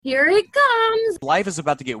Here it comes. Life is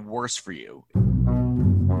about to get worse for you.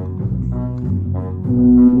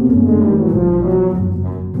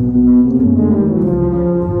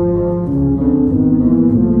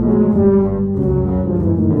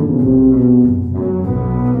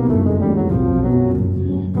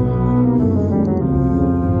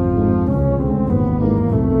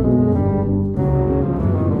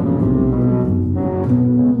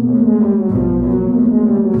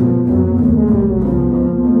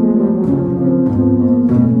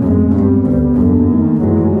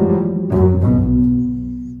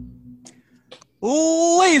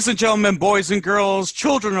 Ladies and gentlemen, boys and girls,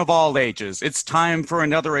 children of all ages, it's time for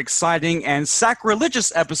another exciting and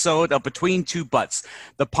sacrilegious episode of Between Two Butts,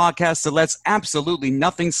 the podcast that lets absolutely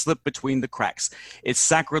nothing slip between the cracks. It's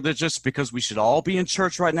sacrilegious because we should all be in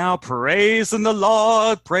church right now, praising the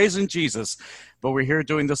Lord, praising Jesus. But we're here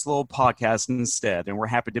doing this little podcast instead, and we're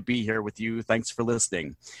happy to be here with you. Thanks for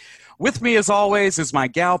listening. With me, as always, is my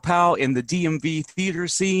gal pal in the DMV theater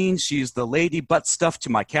scene. She's the lady butt stuff to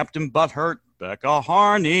my Captain Butthurt, Becca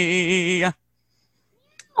Harney.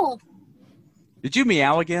 Oh, Did you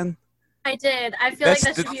meow again? I did. I feel like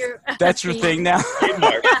that should be your That's your thing now?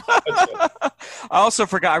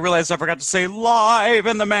 I realized I forgot to say live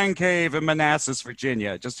in the man cave in Manassas,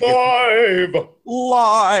 Virginia.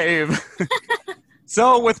 Live!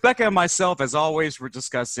 So with Becca and myself, as always, we're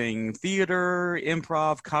discussing theater,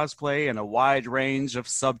 improv, cosplay, and a wide range of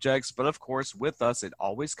subjects. But of course, with us, it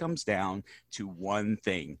always comes down to one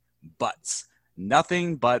thing: butts.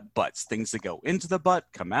 Nothing but butts. Things that go into the butt,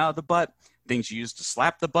 come out of the butt, things you use to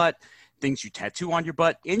slap the butt, things you tattoo on your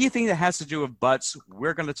butt, anything that has to do with butts,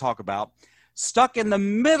 we're going to talk about. Stuck in the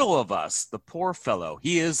middle of us, the poor fellow.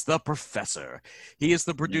 He is the professor. He is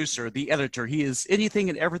the producer, the editor. He is anything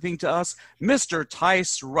and everything to us, Mr.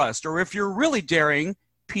 Tice Rust, or if you're really daring,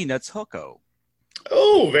 Peanuts Hooko.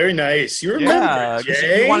 Oh, very nice. You remember,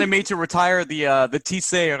 Jay? You wanted me to retire the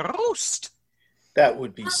Tisse Roast. That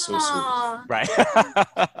would be so sweet. Right.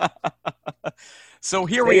 So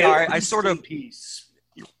here we are. I sort of... Peace.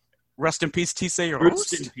 Rest in peace, Tisse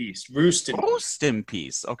Roast? Roost in peace. Roost in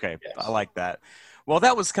peace. Okay, yes. I like that. Well,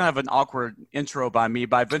 that was kind of an awkward intro by me,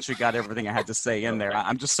 but I eventually got everything I had to say in there.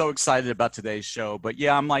 I'm just so excited about today's show. But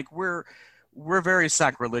yeah, I'm like, we're very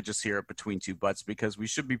sacrilegious here at Between Two Butts because we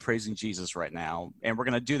should be praising Jesus right now, and we're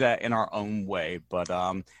going to do that in our own way. But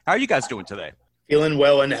how are you guys doing today? Feeling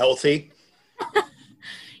well and healthy?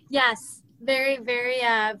 Yes, very, very,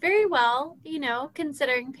 very well,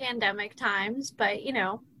 considering pandemic times, but,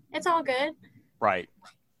 it's all good. Right.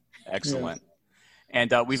 Excellent. Yeah.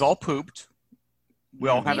 And we've all pooped. We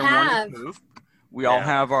all had our morning poop. We all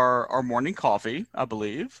have our morning coffee, I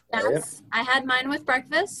believe. Yes, I had mine with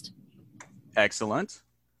breakfast. Excellent.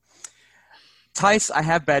 Tice, I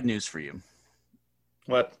have bad news for you.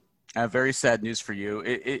 What? I have very sad news for you.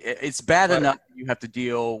 It's bad enough you have to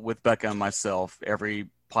deal with Becca and myself every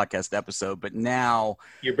podcast episode, but now...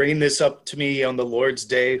 You're bringing this up to me on the Lord's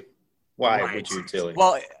Day? Why would you, Tilly?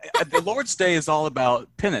 Well, the Lord's Day is all about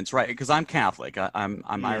penance, right? Because I'm Catholic. I'm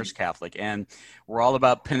Irish Catholic, and we're all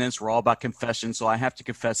about penance. We're all about confession. So I have to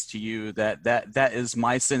confess to you that is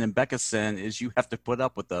my sin and Becca's sin is you have to put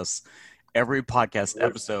up with us every podcast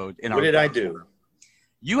episode. What did I do?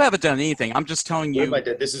 You haven't done anything. I'm just telling you. What have I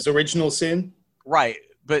done? This is original sin? Right.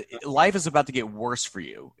 But life is about to get worse for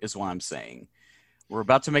you is what I'm saying. We're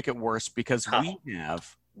about to make it worse because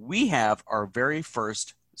we have our very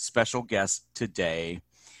first special guest today,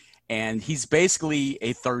 and he's basically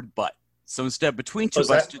a third butt. So instead of Between Two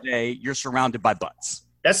Butts today, you're surrounded by butts.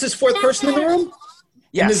 That's this fourth person in the room?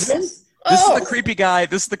 Yes. This is the creepy guy.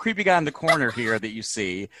 This is the creepy guy in the corner here that you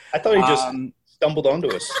see. I thought he just stumbled onto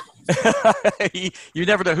us. You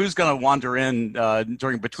never know who's going to wander in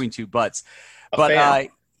during Between Two Butts. But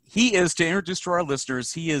he is, to introduce to our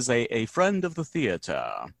listeners, he is a friend of the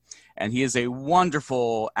theater. And he is a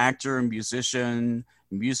wonderful actor, musician,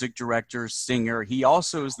 music director, singer. He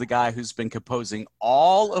also is the guy who's been composing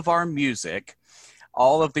all of our music,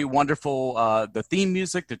 all of the wonderful, the theme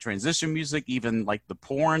music, the transition music, even like the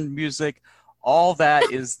porn music. All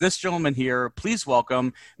that is this gentleman here. Please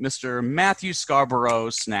welcome Mr. Matthew Scarborough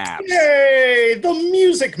Snaps. Yay, the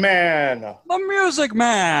Music Man. The Music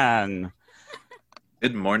Man.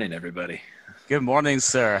 Good morning, everybody. Good morning,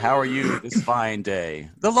 sir. How are you this fine day?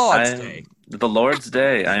 The Lord's Day. The Lord's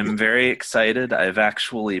Day. I'm very excited. I've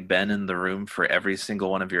actually been in the room for every single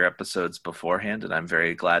one of your episodes beforehand, and I'm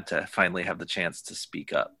very glad to finally have the chance to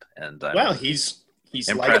speak up. And wow, he's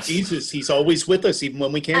like Jesus. He's always with us, even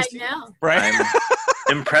when we can't. I know. Right?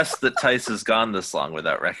 I'm impressed that Tice has gone this long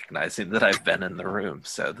without recognizing that I've been in the room.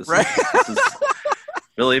 So this is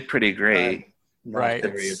really pretty great. Not Right.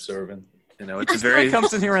 very observant. You know, it's a This guy very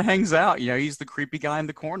comes in here and hangs out. You know, he's the creepy guy in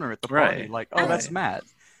the corner at the party. Right. Like, oh, that's Right. Matt.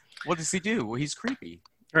 What does he do? Well, he's creepy.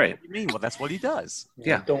 right. What do you mean? Well, that's what he does.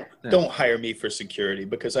 Yeah. Don't hire me for security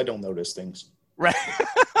because I don't notice things. Right.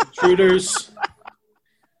 Intruders,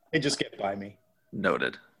 they just get by me.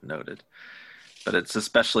 Noted. But it's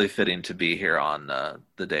especially fitting to be here on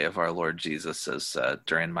the day of our Lord Jesus, as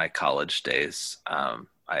during my college days,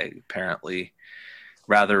 I apparently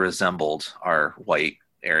rather resembled our white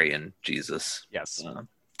Aryan Jesus, Yes.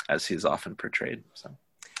 as he's often portrayed. So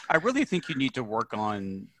I really think you need to work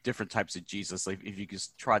on different types of Jesus. Like if you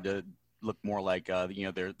just try to look more like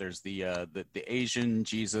there's the Asian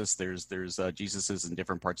Jesus. There's Jesuses in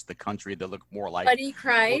different parts of the country that look more like Buddy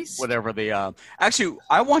Christ. whatever the actually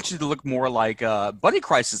I want you to look more like Buddy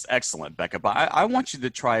Christ is excellent, Becca, but I want you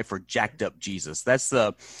to try for jacked up Jesus. That's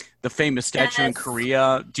the famous statue in Yes.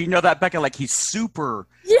 Korea. Do you know that, Becca? Like he's super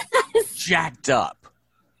Yes. jacked up.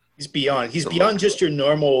 He's beyond just your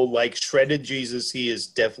normal like shredded Jesus. He is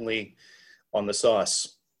definitely on the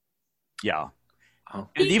sauce. Yeah. Oh.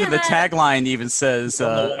 And even the Yeah. tagline even says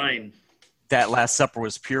On the line. that Last Supper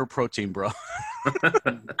was pure protein, bro.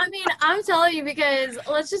 I mean, I'm telling you because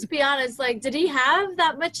let's just be honest. Like, did he have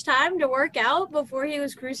that much time to work out before he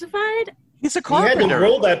was crucified? He's a He had to carpenter.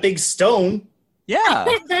 roll that big stone. Yeah.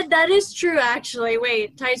 That is true, actually.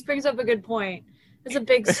 Wait, Tice brings up a good point. It's a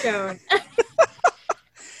big stone.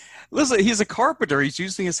 Listen, he's a carpenter. He's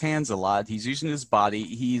using his hands a lot. He's using his body.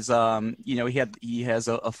 He's he has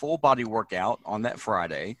a full body workout on that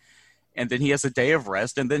Friday, and then he has a day of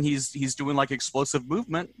rest, and then he's doing like explosive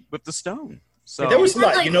movement with the stone. So There was a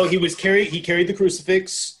lot. Like- You know, he carried the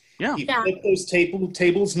crucifix. Yeah. He Yeah. flipped those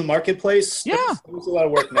tables in the marketplace. Yeah. There was a lot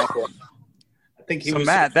of work now for him. I think he so was.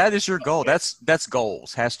 Matt, that is your goal. That's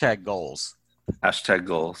goals. Hashtag goals. Hashtag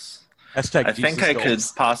goals. Hashtag I think Jesus I could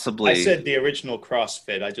goals. possibly. I said the original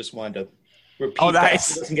CrossFit. I just wanted to repeat Oh, that nice.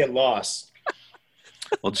 so it doesn't get lost.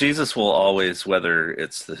 Well, Jesus will always, whether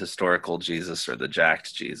it's the historical Jesus or the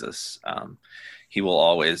jacked Jesus, he will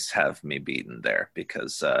always have me beaten there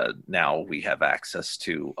because now we have access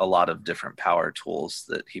to a lot of different power tools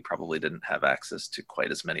that he probably didn't have access to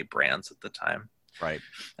quite as many brands at the time. Right.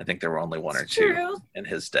 I think there were only one or It's two true. in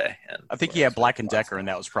his day. And I think he had Black and Decker, and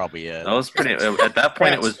that was probably it. that was pretty. At that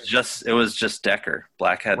point, it was just Decker.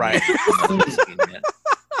 Black hadn't Right. come on the scene yet.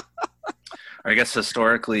 Or I guess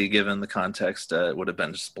historically, given the context, it would have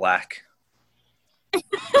been just Black. It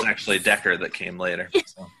was actually Decker that came later.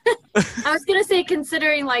 So, I was gonna say,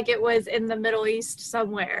 considering like it was in the Middle East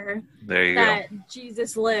somewhere there you go. that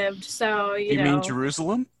Jesus lived, so you You know. mean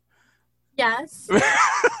Jerusalem? Yes.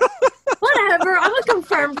 Whatever. I'm a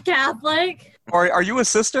confirmed Catholic. Or are you a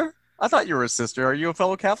sister? I thought you were a sister. Are you a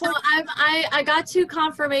fellow Catholic? No, I got to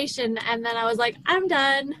confirmation and then I was like, I'm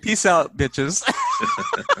done. Peace out, bitches.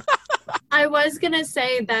 I was gonna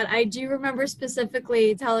say that I do remember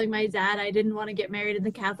specifically telling my dad I didn't want to get married in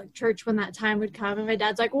the Catholic Church when that time would come, and my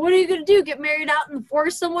dad's like, "What are you gonna do? Get married out in the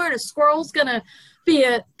forest somewhere, and a squirrel's gonna be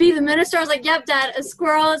the minister?" I was like, "Yep, Dad, a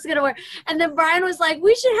squirrel is gonna wear." And then Brian was like,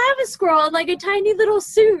 "We should have a squirrel in like a tiny little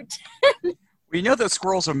suit." Well, you know that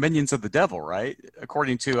squirrels are minions of the devil, right?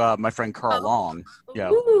 According to my friend Carl Oh. Long. Yeah.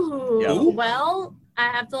 Ooh. Yeah. Well, I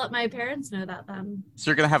have to let my parents know that then. So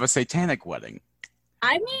you're going to have a satanic wedding.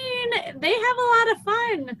 I mean, they have a lot of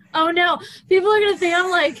fun. Oh no, people are gonna think I'm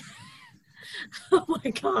like, oh my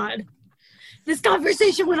god, this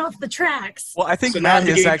conversation went off the tracks. Well, I think So now Matt I'm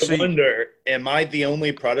is beginning to actually. wonder, am I the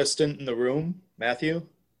only Protestant in the room, Matthew?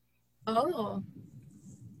 Oh,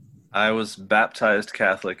 I was baptized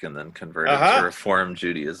Catholic and then converted Uh-huh. to Reformed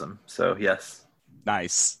Judaism. So yes,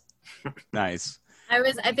 Nice. Nice.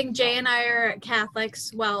 I think Jay and I are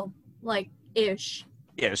Catholics. Well, like ish.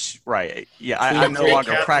 Ish. Right. Yeah. So I'm you're no great longer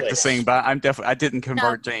Catholics. practicing, but I didn't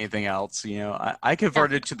convert to anything else. You know, I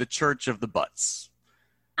converted to the Church of the Butts.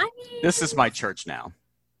 I mean, This is my church now.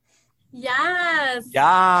 yes.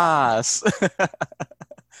 Yes.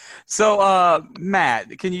 So,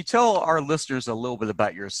 Matt, can you tell our listeners a little bit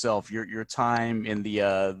about yourself, your time in the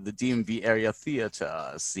DMV area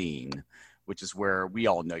theater scene, which is where we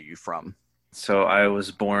all know you from? so I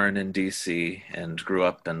was born in DC and grew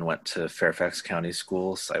up and went to Fairfax County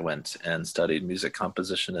schools. I went and studied music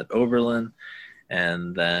composition at Oberlin,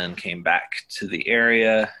 and then came back to the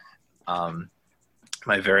area.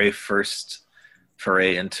 My very first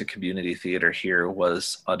foray into community theater here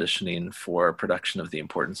was auditioning for a production of The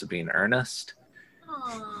Importance of Being Earnest.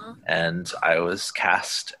 Aw. And I was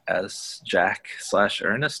cast as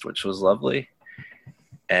Jack/Ernest, which was lovely.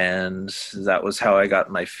 And that was how I got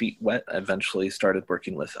my feet wet. I eventually started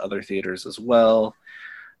working with other theaters as well,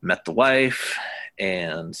 met the wife,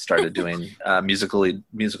 and started doing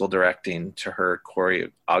musical directing to her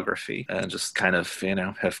choreography, and just kind of,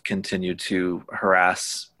 have continued to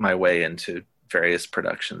harass my way into various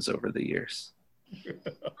productions over the years.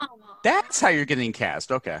 That's how you're getting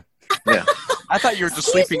cast. Okay. Yeah. I thought you were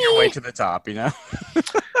just sleeping your way to the top,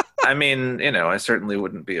 I mean, I certainly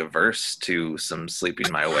wouldn't be averse to some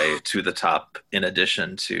sleeping my way to the top, in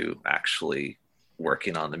addition to actually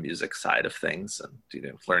working on the music side of things and,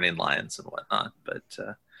 learning lines and whatnot. But,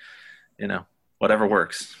 whatever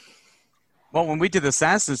works. Well, when we did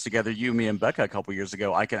Assassins together, you, me, and Becca, a couple years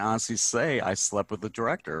ago, I can honestly say I slept with the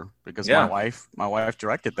director because my wife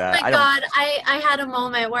directed that. Oh my God, I had a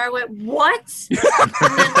moment where I went, what?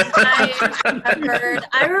 And then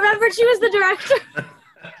I remembered she was the director.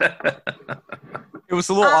 It was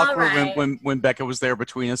a little awkward right. when Becca was there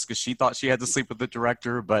between us because she thought she had to sleep with the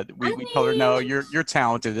director, but we told her, no, you're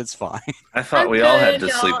talented. It's fine. I thought we all had to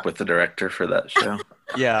sleep with the director for that show.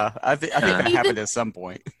 Yeah, I think that happened at some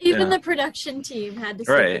point. Even the production team had to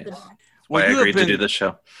sleep with the director. Well, I agreed to do the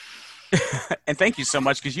show. And thank you so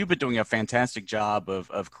much, because you've been doing a fantastic job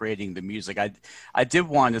of creating the music. I did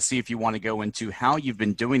want to see if you want to go into how you've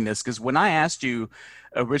been doing this, because when I asked you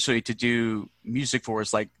originally to do music for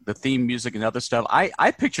us, like the theme music and other stuff,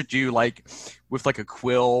 I pictured you like with like a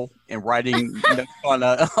quill and writing on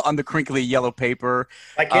the crinkly yellow paper,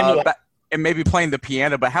 and maybe playing the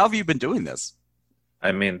piano. But how have you been doing this?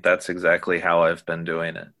 I mean, that's exactly how I've been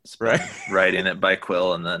doing it. Right. Writing it by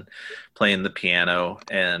quill and then playing the piano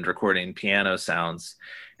and recording piano sounds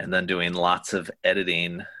and then doing lots of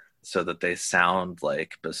editing so that they sound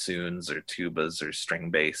like bassoons or tubas or string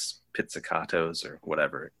bass pizzicatos or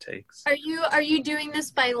whatever it takes. Are you doing this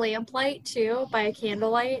by lamplight too? By a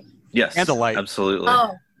candlelight? Yes. Candlelight. Absolutely.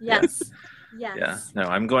 Oh, yes. Yes. Yeah, no,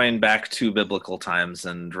 I'm going back to biblical times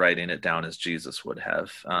and writing it down as Jesus would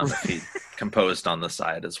have if he composed on the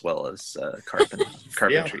side as well as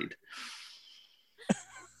carpentried.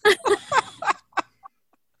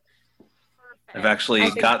 I've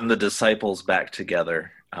actually gotten the disciples back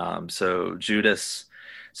together. So Judas,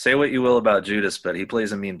 say what you will about Judas, but he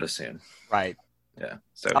plays a mean bassoon. Right. Yeah.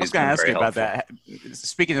 So I was going to ask you about that.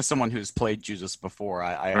 Speaking of someone who's played Judas before,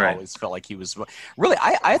 I always felt like he was really,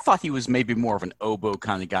 I thought he was maybe more of an oboe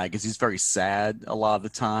kind of guy because he's very sad a lot of the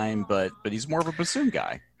time, but he's more of a bassoon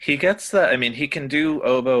guy. He gets that. I mean, he can do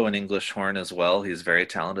oboe and English horn as well. He's very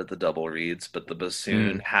talented at the double reeds, but the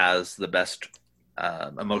bassoon has the best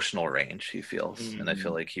emotional range, he feels. And I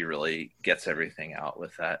feel like he really gets everything out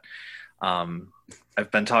with that. I've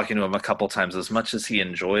been talking to him a couple times. As much as he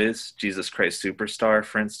enjoys Jesus Christ Superstar,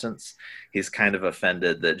 for instance, he's kind of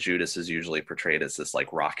offended that Judas is usually portrayed as this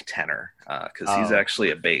like rock tenor because he's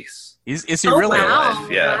actually a bass. Is he really? Wow.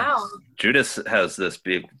 Yeah. Wow. Judas has this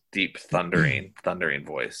big, deep, thundering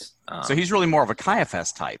voice. So he's really more of a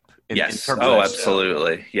Caiaphas type. Yes. In terms of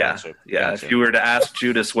absolutely. Yeah. Gotcha. Yeah. Gotcha. If you were to ask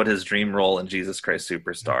Judas what his dream role in Jesus Christ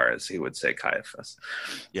Superstar is, he would say Caiaphas.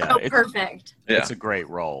 Yeah. Oh, perfect. Yeah. It's a great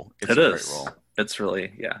role. It is. Great role. It's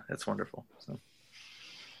really, it's wonderful. So.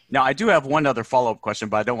 Now, I do have one other follow-up question,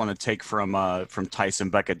 but I don't want to take from Tyson.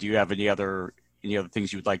 Becca, do you have any other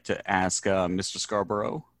things you would like to ask Mr.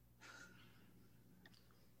 Scarborough?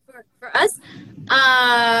 For us?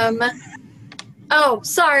 Oh,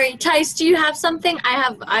 sorry. Tice, do you have something? I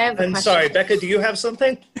have a question. Sorry, Becca, do you have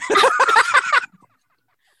something?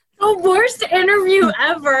 The worst interview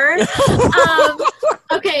ever.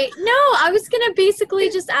 Okay, no, I was going to basically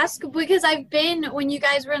just ask, because when you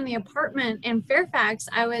guys were in the apartment in Fairfax,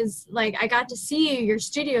 I got to see your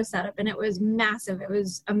studio setup, and it was massive. It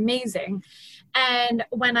was amazing. And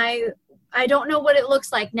when I don't know what it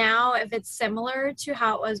looks like now, if it's similar to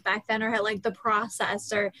how it was back then, or how, like, the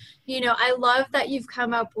process, or, I love that you've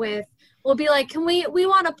come up with, we'll be like, we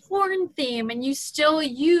want a porn theme, and you still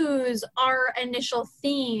use our initial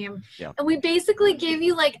theme. Yeah. And we basically gave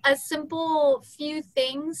you like a simple few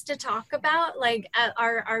things to talk about, like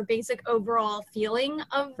our basic overall feeling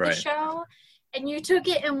of the show. And you took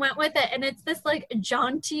it and went with it. And it's this like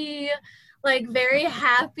jaunty, like very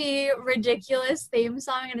happy, ridiculous theme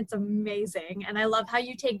song. And it's amazing. And I love how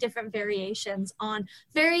you take different variations on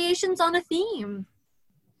a theme.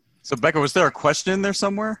 So, Becca, was there a question in there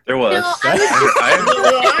somewhere? There was. No,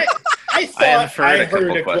 I thought I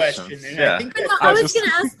heard a question. And I was going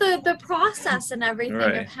to ask the process and everything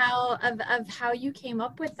of how you came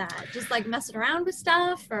up with that. Just like messing around with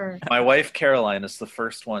stuff, or my wife Caroline is the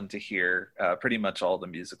first one to hear pretty much all the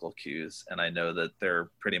musical cues, and I know that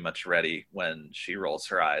they're pretty much ready when she rolls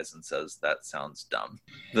her eyes and says, "That sounds dumb."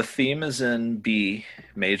 The theme is in B,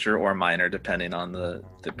 major or minor, depending on the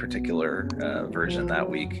particular version that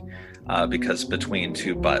week. because between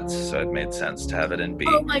two butts, so it made sense to have it in B.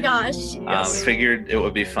 Oh my gosh. Yes. Figured it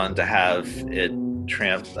would be fun to have it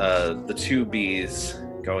the two B's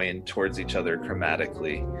going towards each other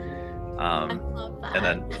chromatically. I love that. And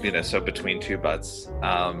then, so between two butts.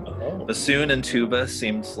 Oh. Bassoon and tuba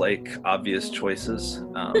seems like obvious choices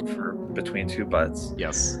for between two butts.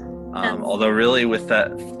 Yes. Although really with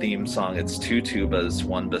that theme song, it's two tubas,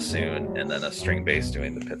 one bassoon, and then a string bass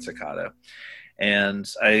doing the pizzicato. And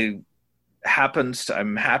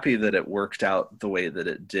I'm happy that it worked out the way that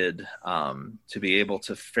it did, to be able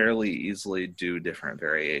to fairly easily do different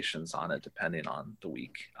variations on it depending on the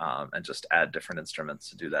week, and just add different instruments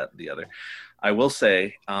to do that and the other. I will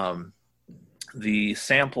say the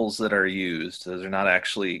samples that are used, those are not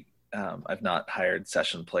actually, I've not hired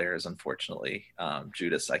session players, unfortunately.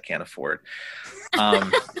 Judas, I can't afford.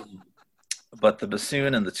 But the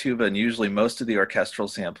bassoon and the tuba, and usually most of the orchestral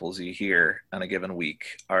samples you hear on a given week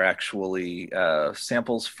are actually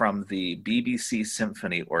samples from the BBC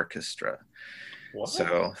Symphony Orchestra. What?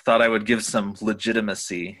 So thought I would give some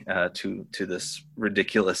legitimacy to this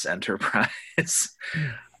ridiculous enterprise.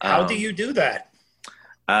 How do you do that?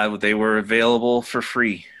 They were available for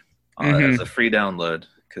free as a free download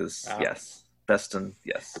because, yes, best and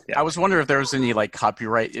yes. Yeah. I was wondering if there was any like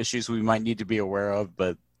copyright issues we might need to be aware of,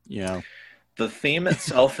 but The theme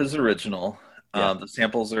itself is original. The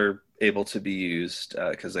samples are able to be used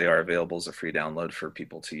because they are available as a free download for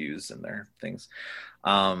people to use in their things.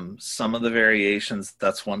 Some of the variations,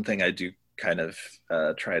 that's one thing I do kind of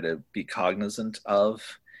try to be cognizant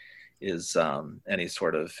of, is any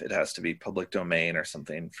sort of, it has to be public domain or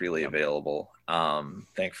something freely available.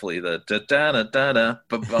 Thankfully, the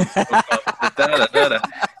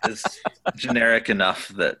is generic enough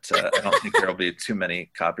that I don't think there'll be too many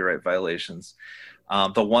copyright violations.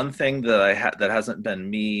 The one thing that that hasn't been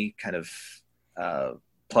me kind of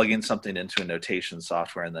plugging something into a notation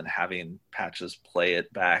software and then having Patches play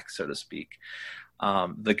it back, so to speak.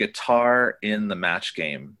 The guitar in the match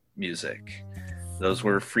game music, those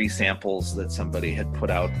were free samples that somebody had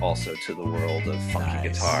put out also to the world of funky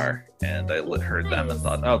guitar, and I heard them and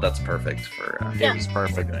thought, oh, that's perfect for it was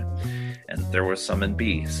perfect. And there was some in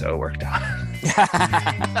B, so it worked out.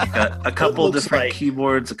 Got a couple different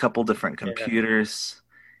keyboards, a couple different computers.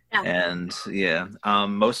 And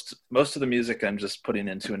most of the music I'm just putting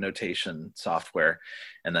into a notation software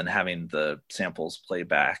and then having the samples play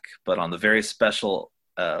back. But on the very special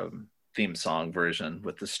theme song version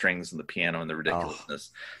with the strings and the piano and the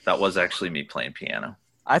ridiculousness, that was actually me playing piano.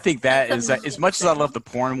 I think that is, as much as I love the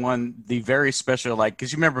porn one, the very special,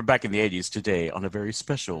 because you remember back in the 80s, today on a very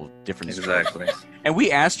special different Exactly. And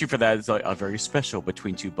we asked you for that. It's like a very special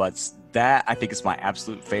between two butts. That I think is my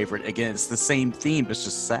absolute favorite. Again, it's the same theme, but it's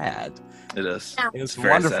just sad. It is. Yeah. It's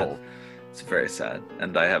wonderful. Sad. It's very sad.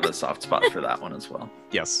 And I have a soft spot for that one as well.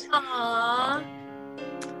 Yes. Aww.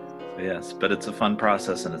 Yes, but it's a fun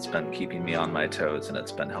process, and it's been keeping me on my toes, and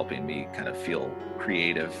it's been helping me kind of feel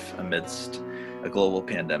creative amidst a global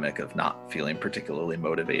pandemic of not feeling particularly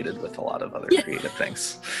motivated with a lot of other creative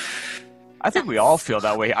things. I think we all feel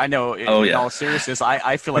that way. I know in all seriousness,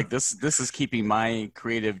 I feel like this is keeping my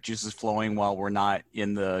creative juices flowing while we're not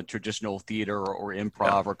in the traditional theater or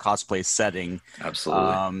improv or cosplay setting.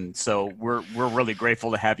 Absolutely. So we're really grateful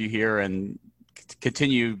to have you here, and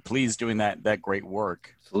continue please doing that great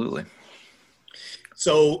work. Absolutely.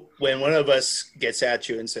 So when one of us gets at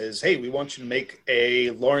you and says, hey, we want you to make a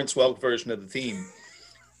Lawrence Welk version of the theme,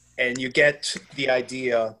 and you get the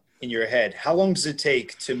idea in your head, how long does it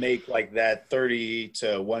take to make like that 30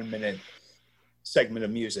 to 1 minute segment of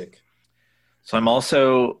music? So I'm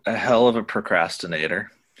also a hell of a procrastinator.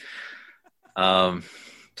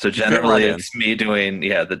 So generally it's me doing,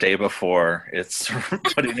 the day before. It's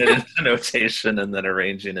putting it into notation and then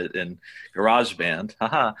arranging it in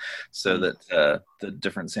GarageBand, so that the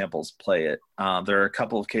different samples play it. There are a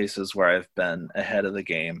couple of cases where I've been ahead of the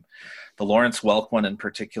game. The Lawrence Welk one in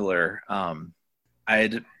particular,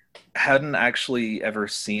 I hadn't actually ever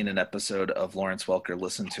seen an episode of Lawrence Welk or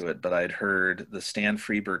listened to it, but I'd heard the Stan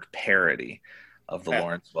Freberg parody of the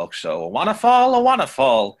Lawrence Welk show, I Wanna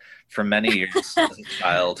Fall, for many years as a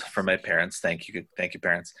child from my parents. Thank you,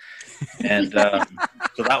 parents. And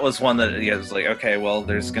so that was one that I was like, okay, well,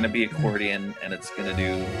 there's going to be accordion and it's going to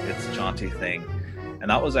do its jaunty thing. And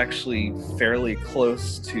that was actually fairly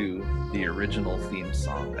close to the original theme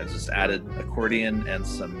song. I just added accordion and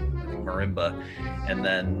some marimba, and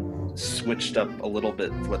then switched up a little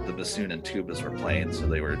bit what the bassoon and tubas were playing, so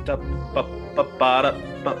they were dup, bup, bup, ba,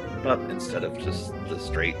 dup, bup, bup, instead of just the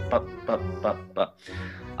straight bup, bup, bup, bup.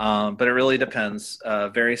 But it really depends.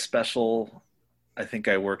 Very special I think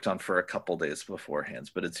I worked on for a couple days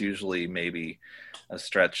beforehand, but it's usually maybe a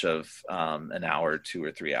stretch of an hour, 2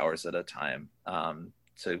 or 3 hours at a time,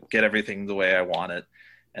 to get everything the way I want it,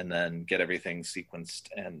 and then get everything sequenced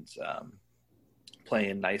and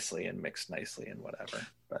playing nicely and mixed nicely and whatever.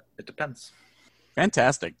 But it depends.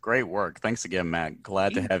 Fantastic. Great work. Thanks again, Matt.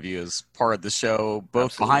 Glad to have you as part of the show,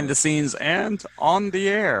 both Absolutely. behind the scenes and on the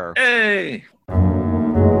air. Hey!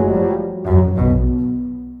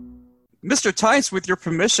 Mr. Tice, with your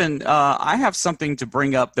permission, I have something to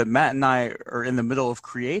bring up that Matt and I are in the middle of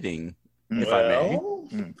creating, if I may.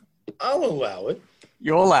 I'll allow it.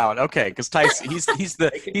 You'll allow it, okay? Because Tice, he's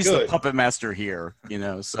the good. puppet master here,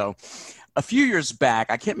 So, a few years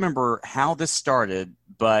back, I can't remember how this started,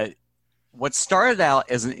 but what started out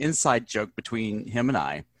as an inside joke between him and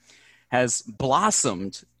I has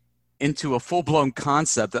blossomed into a full-blown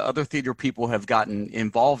concept that other theater people have gotten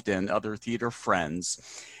involved in, other theater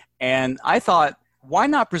friends. And I thought, why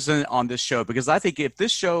not present it on this show? Because I think if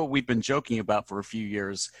this show we've been joking about for a few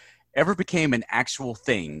years ever became an actual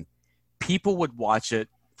thing, people would watch it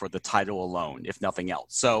for the title alone, if nothing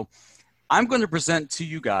else. So I'm going to present to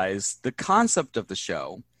you guys the concept of the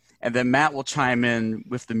show, and then Matt will chime in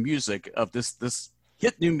with the music of this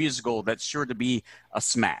hit new musical that's sure to be a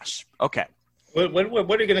smash. Okay. What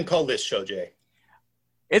are you going to call this show, Jay?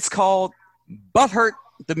 It's called Butthurt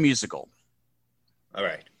the Musical. All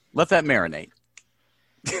right. Let that marinate.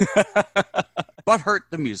 Butthurt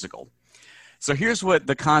the Musical. So here's what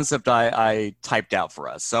the concept I typed out for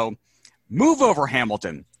us. So move over,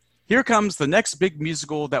 Hamilton. Here comes the next big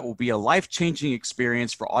musical that will be a life-changing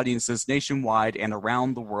experience for audiences nationwide and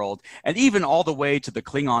around the world, and even all the way to the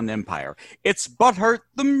Klingon Empire. It's Butthurt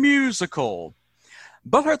the Musical.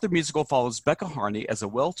 Butthurt the Musical follows Becca Harney as a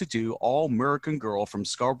well-to-do all-American girl from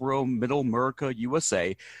Scarborough, Middle America,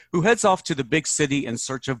 USA, who heads off to the big city in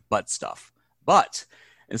search of butt stuff. But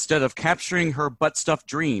instead of capturing her butt stuff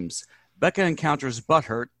dreams, Becca encounters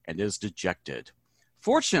Butthurt and is dejected.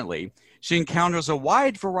 Fortunately, she encounters a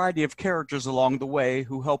wide variety of characters along the way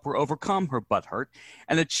who help her overcome her butthurt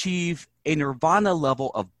and achieve a nirvana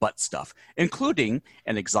level of butt stuff, including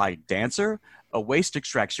an exotic dancer, a waste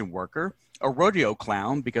extraction worker, a rodeo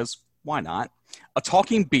clown, because why not, a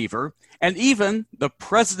talking beaver, and even the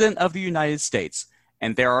President of the United States.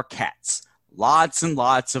 And there are cats, lots and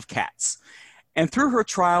lots of cats. And through her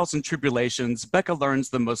trials and tribulations, Becca learns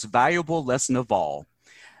the most valuable lesson of all,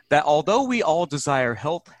 that although we all desire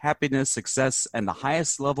health, happiness, success, and the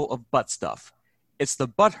highest level of butt stuff, it's the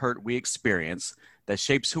butthurt we experience that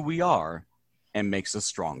shapes who we are and makes us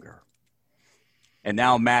stronger. And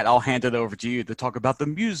now, Matt, I'll hand it over to you to talk about the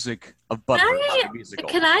music of Butthurt, the musical.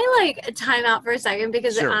 Can I time out for a second?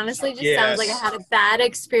 Because Sure. it honestly just sounds like I had a bad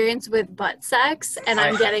experience with butt sex, and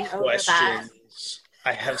I'm getting over that.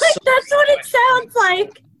 I have That's what it sounds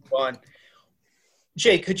like. Fun.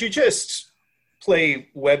 Jay, could you just play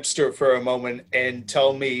Webster for a moment and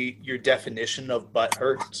tell me your definition of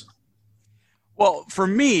butthurt? Well, for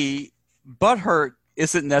me, butthurt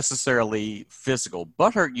isn't necessarily physical.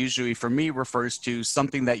 Butthurt usually, for me, refers to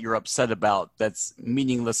something that you're upset about that's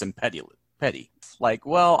meaningless and petty. Like,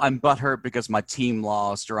 well, I'm butthurt because my team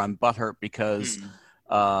lost, or I'm butthurt because,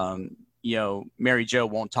 Mary Jo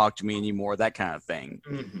won't talk to me anymore, that kind of thing.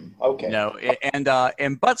 Mm-hmm. Okay.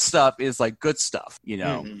 And butt stuff is like good stuff,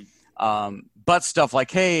 butt stuff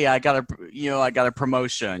like, hey, I got a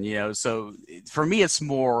promotion, so for me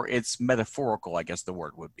it's metaphorical, I guess the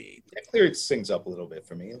word would be. That clears things up a little bit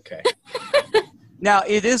for me. Okay. Now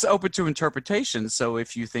it is open to interpretation, so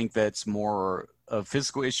if you think that's more of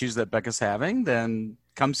physical issues that Becca's having, then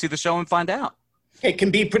come see the show and find out. It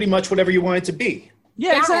can be pretty much whatever you want it to be.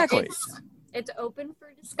 Yeah, exactly. It's open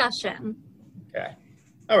for discussion. Okay.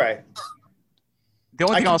 All right. The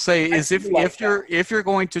only thing I'll say is if that. you're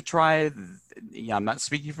going to try, I'm not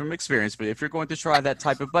speaking from experience, but if you're going to try that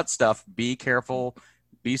type of butt stuff, be careful,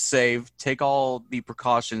 be safe, take all the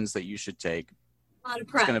precautions that you should take. A lot of I'm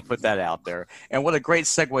prep. just going to put that out there. And what a great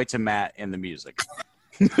segue to Matt and the music.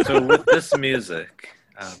 So with this music,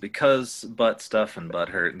 because butt stuff and butt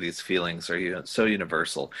hurt, these feelings are so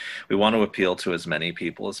universal, we want to appeal to as many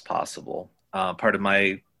people as possible. Part of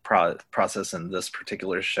my process in this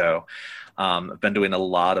particular show, I've been doing a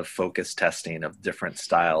lot of focus testing of different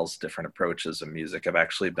styles, different approaches of music. I've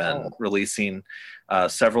actually been releasing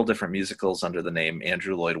several different musicals under the name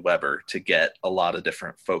Andrew Lloyd Webber to get a lot of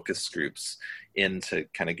different focus groups in to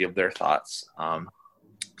kind of give their thoughts.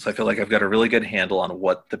 So I feel like I've got a really good handle on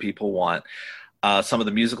what the people want. Some of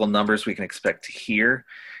the musical numbers we can expect to hear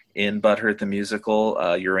In Butthurt the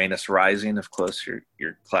Musical, Uranus Rising, of course,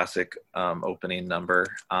 your classic opening number,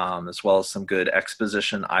 as well as some good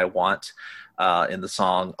exposition I want in the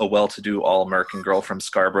song A Well-To-Do All-American Girl from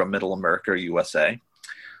Scarborough, Middle America, USA.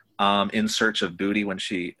 In Search of Booty, when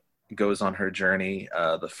she goes on her journey.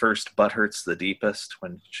 The first Butthurt's the deepest,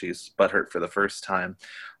 when she's butthurt for the first time.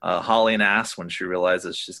 Hauling Ass, when she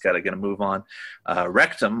realizes she's got to get a move on.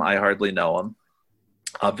 Rectum, I Hardly Know Him.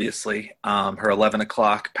 Obviously, her 11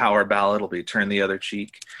 o'clock power ballad will be Turn the Other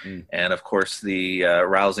Cheek. And of course, the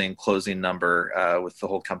rousing closing number with the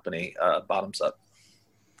whole company, Bottoms Up.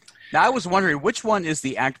 Now, I was wondering, which one is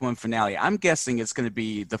the Act 1 finale? I'm guessing it's going to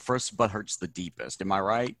be the first Butthurt's the deepest. Am I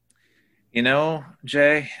right? You know,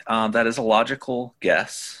 Jay, that is a logical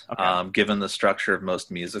guess, Okay. Given the structure of most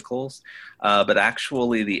musicals. But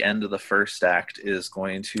actually, the end of the first act is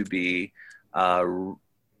going to be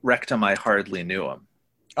Rectum, I Hardly Knew Him.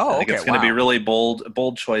 Oh, I think it's going to be really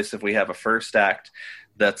bold choice if we have a first act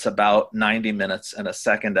that's about 90 minutes and a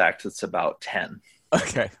second act that's about 10.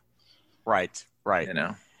 Okay. Right. You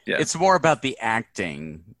know, yeah. It's more about the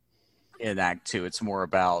acting in Act 2. It's more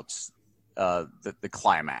about the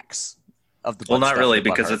climax of the. Well, not really,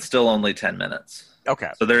 because it's still only 10 minutes.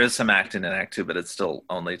 Okay. So there is some acting in Act 2, but it's still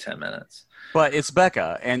only 10 minutes. But it's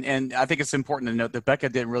Becca, and I think it's important to note that Becca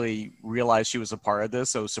didn't really realize she was a part of this,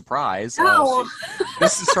 so surprise. No.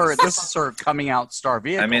 This is her coming out star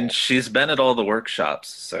vehicle. I mean, she's been at all the workshops,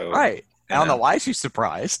 so right. I don't know why she's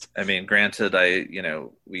surprised. I mean, granted,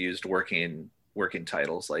 we used working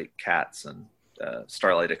titles like Cats and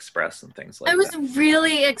Starlight Express and things like that. I was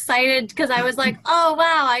really excited because I was like, oh,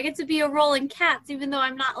 wow, I get to be a role in Cats, even though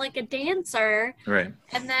I'm not like a dancer. Right.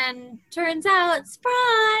 And then turns out,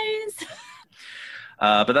 surprise.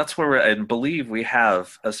 But that's where I believe we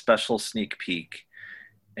have a special sneak peek.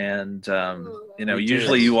 And,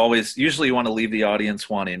 usually you want to leave the audience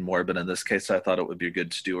wanting more. But in this case, I thought it would be good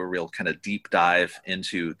to do a real kind of deep dive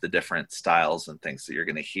into the different styles and things that you're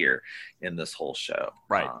going to hear in this whole show.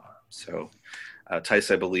 Right. Tice,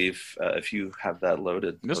 I believe, if you have that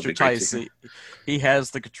loaded. Mr. Tice, he has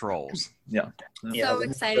the controls. Yeah. So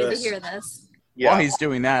excited to hear this. Yeah. While he's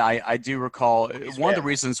doing that, I do recall one of the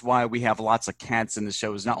reasons why we have lots of cats in the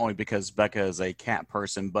show is not only because Becca is a cat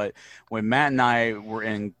person, but when Matt and I were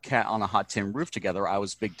in Cat on a Hot Tin Roof together, I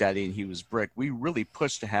was Big Daddy and he was Brick. We really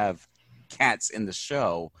pushed to have cats in the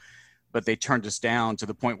show, but they turned us down to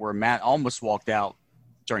the point where Matt almost walked out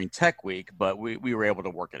during Tech Week, but we were able to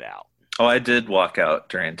work it out. Oh, I did walk out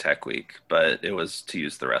during Tech Week, but it was to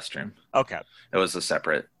use the restroom. Okay. It was a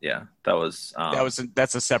separate, yeah. That's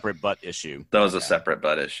a separate butt issue. That was a separate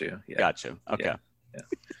butt issue. Yeah. Gotcha. Okay. Yeah.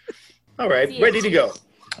 All right, ready to go.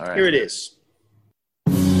 All right. Here it is.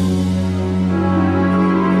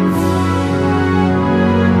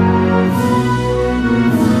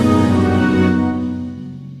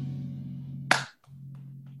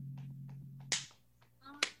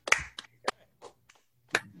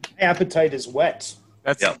 My appetite is wet.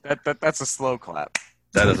 That's a slow clap.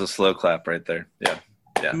 That is a slow clap right there. Yeah.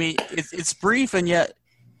 I mean, it's brief and yet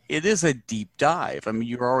it is a deep dive. I mean,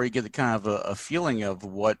 you already get kind of a feeling of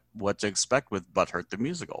what to expect with Butthurt the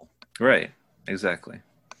Musical. Right. Exactly.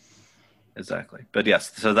 But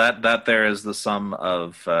yes, so that there is the sum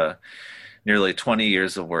of nearly 20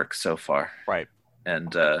 years of work so far. Right.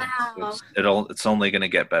 And Wow. it's only going to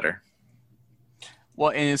get better.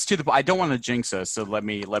 Well, and it's to the I don't want to jinx us, so let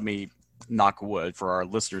me knock wood for our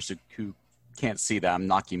listeners who can't see that I'm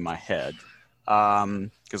knocking my head.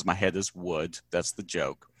 Because my head is wood. That's the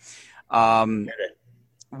joke.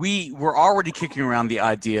 We were already kicking around the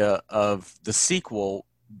idea of the sequel,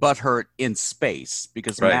 Butthurt in Space,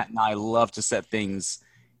 because Right. Matt and I love to set things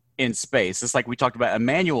in space. It's like we talked about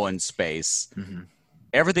Emmanuel in space. Mm-hmm.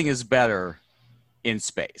 Everything is better in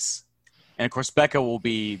space. And, of course, Becca will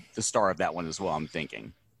be the star of that one as well, I'm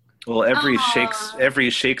thinking. Well, every Aw.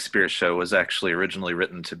 Shakespeare show was actually originally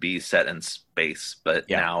written to be set in space, but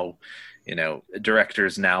now,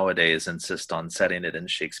 directors nowadays insist on setting it in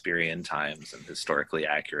Shakespearean times and historically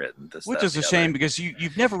accurate. And this, Which that, is a and the shame other. because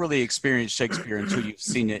you've never really experienced Shakespeare until you've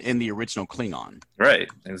seen it in the original Klingon. Right,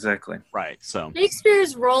 exactly. Right, so.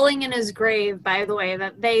 Shakespeare's rolling in his grave, by the way,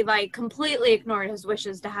 that they completely ignored his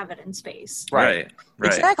wishes to have it in space. Right.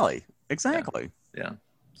 Exactly. Yeah.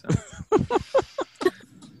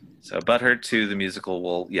 So Butthurt 2, the musical,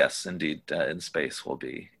 will, yes, indeed, in space will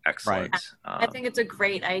be excellent. I think it's a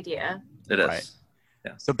great idea. It is. Right.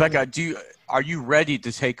 Yeah. So Becca, are you ready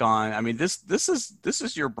to take on? I mean, this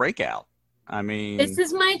is your breakout. I mean, This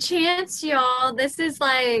is my chance, y'all. This is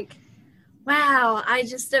wow, I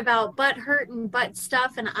just about butt hurt and butt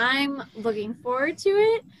stuff, and I'm looking forward to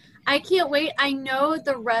it. I can't wait. I know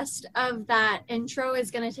the rest of that intro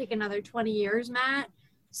is going to take another 20 years, Matt.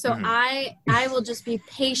 So I will just be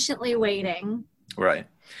patiently waiting. Right.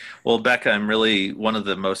 Well, Becca, I'm really one of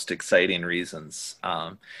the most exciting reasons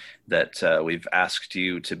that we've asked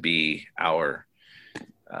you to be our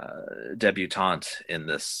debutante in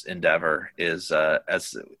this endeavor is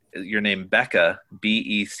as your name Becca,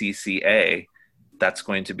 Becca. That's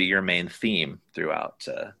going to be your main theme throughout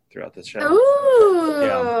the show. Ooh,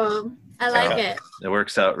 Yeah. I like it. It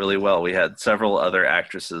works out really well. We had several other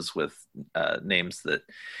actresses with names that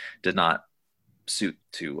did not suit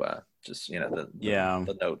to just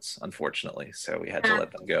the notes, unfortunately. So we had to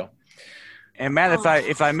let them go. And Matt,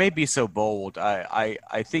 if I may be so bold, I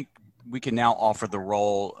think we can now offer the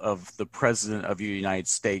role of the president of the United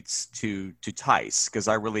States to Tice, because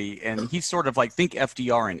and he's sort of like, think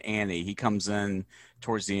FDR and Annie. He comes in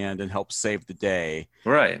towards the end and helps save the day.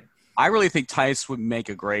 Right. I really think Tice would make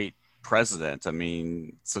a great president. I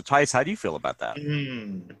mean, so Tice, how do you feel about that?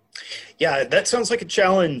 Yeah, that sounds like a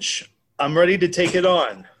challenge. I'm ready to take it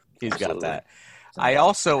on. He's got that. I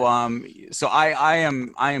also I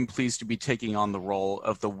am pleased to be taking on the role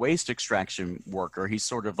of the waste extraction worker. He's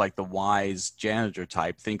sort of like the wise janitor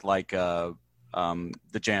type. Think like the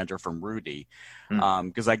janitor from Rudy,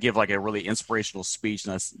 because I give like a really inspirational speech,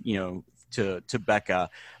 and to Becca.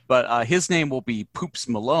 But his name will be Poops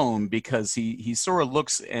Malone, because he sort of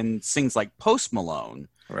looks and sings like Post Malone.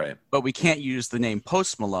 Right. But we can't use the name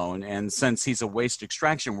Post Malone, and since he's a waste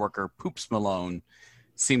extraction worker, Poops Malone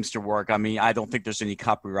seems to work. I mean, I don't think there's any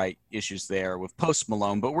copyright issues there with Post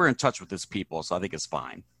Malone, but we're in touch with his people, so I think it's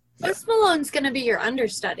fine. Post Malone's going to be your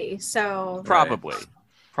understudy, so probably.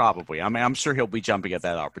 I mean, I'm sure he'll be jumping at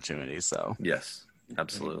that opportunity. So yes,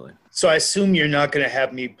 absolutely. So I assume you're not going to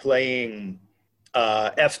have me playing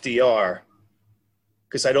FDR,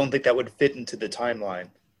 because I don't think that would fit into the timeline.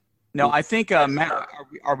 No, I think Matt,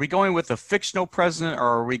 are we going with a fictional president, or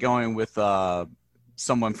are we going with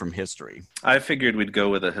someone from history? I figured we'd go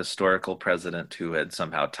with a historical president who had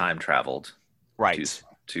somehow time traveled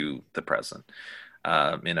to the present.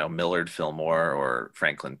 Millard Fillmore or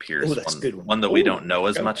Franklin Pierce, one that we don't know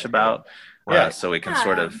as much about. So we can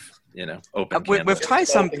sort of, open with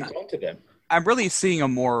Tice. I'm really seeing a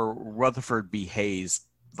more Rutherford B. Hayes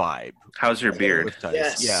vibe. How's your beard?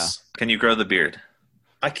 Yes. Yeah. Can you grow the beard?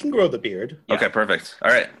 I can grow the beard. Yeah. Okay, perfect.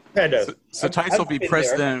 All right. So Tice will be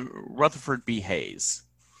President Rutherford B. Hayes.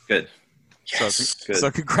 Good. Yes.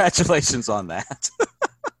 So congratulations on that.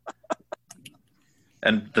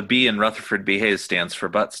 And the B in Rutherford B. Hayes stands for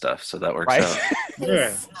butt stuff, so that works out.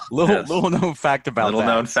 Yeah. Little known fact about that.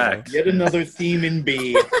 Little known fact. Yet another theme in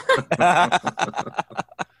B.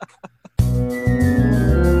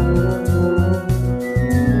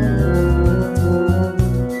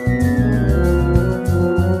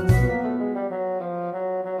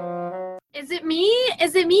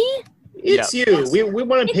 Is it me? It's you. We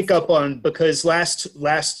want to pick up on, because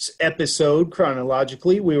last episode,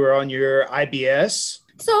 chronologically, we were on your IBS.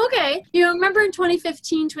 So, okay. You remember in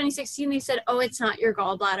 2015, 2016, they said, oh, it's not your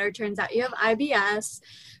gallbladder. Turns out you have IBS.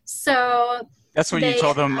 So that's when you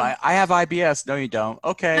told them, I have IBS. No, you don't.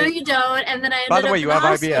 Okay. No, you don't. And then I ended By the way, up you in have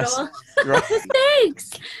hospital. IBS. Right.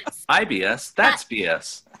 Thanks. IBS? That's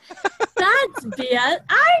BS. That's BS.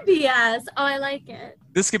 IBS. Oh, I like it.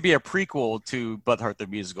 This could be a prequel to Butthurt the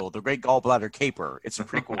Musical, The Great Gallbladder Caper. It's a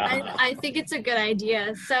prequel. I think it's a good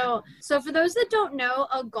idea. So for those that don't know,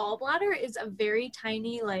 a gallbladder is a very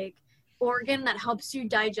tiny, organ that helps you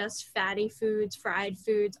digest fatty foods, fried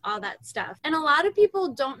foods, all that stuff. And a lot of people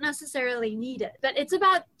don't necessarily need it, but it's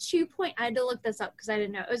about I had to look this up because I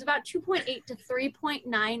didn't know. It was about 2.8 to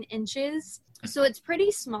 3.9 inches. So it's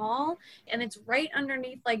pretty small, and it's right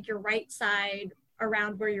underneath your right side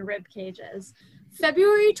around where your rib cage is.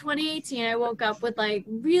 February 2018, I woke up with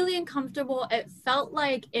really uncomfortable. It felt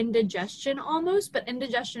like indigestion almost, but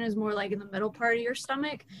indigestion is more in the middle part of your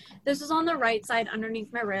stomach. This was on the right side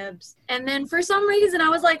underneath my ribs. And then for some reason I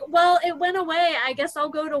was like, well, it went away. I guess I'll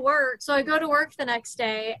go to work. So I go to work the next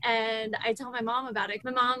day and I tell my mom about it.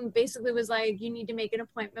 My mom basically was like, you need to make an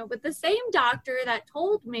appointment with the same doctor that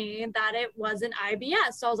told me that it wasn't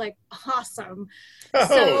IBS. So I was like, awesome. Oh.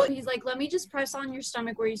 So he's like, let me just press on your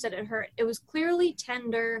stomach where you said it hurt. It was clearly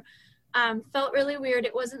tender, felt really weird.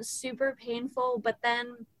 It wasn't super painful, but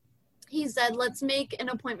then he said, let's make an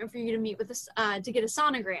appointment for you to meet with us to get a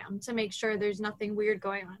sonogram to make sure there's nothing weird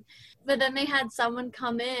going on. But then they had someone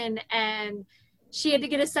come in and she had to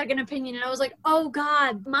get a second opinion, and I was like, oh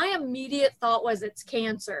God. My immediate thought was it's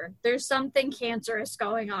cancer. There's something cancerous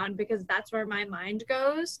going on, because that's where my mind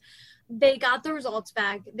goes. they got the results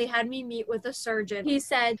back. They had me meet with a surgeon. He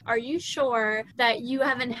said, "Are you sure that you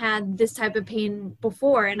haven't had this type of pain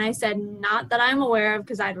before?" And I said, "Not that I'm aware of,"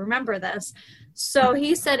 because I'd remember this. So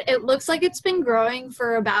he said, "It looks like it's been growing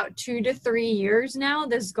for about 2 to 3 years now,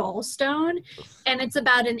 this gallstone, and it's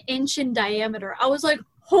about 1 inch in diameter." I was like,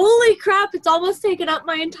 holy crap, it's almost taken up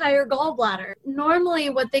my entire gallbladder. Normally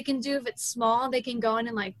what they can do if it's small, they can go in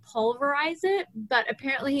and like pulverize it. But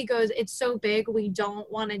apparently he goes, "It's so big, we don't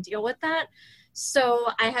want to deal with that." So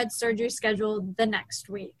I had surgery scheduled the next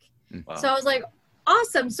week. Wow. So I was like,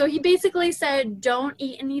 awesome. So he basically said, don't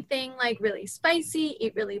eat anything like really spicy,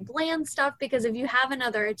 eat really bland stuff, because if you have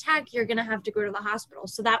another attack, you're going to have to go to the hospital.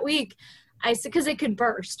 So that week, I said, because it could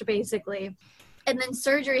burst basically. And then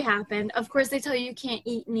surgery happened. Of course, they tell you can't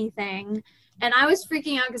eat anything. And I was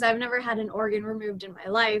freaking out because I've never had an organ removed in my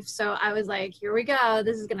life. So I was like, here we go.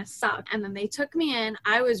 This is going to suck. And then they took me in.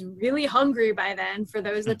 I was really hungry by then. For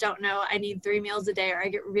those that don't know, I need 3 meals a day or I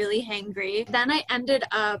get really hangry. Then I ended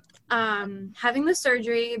up having the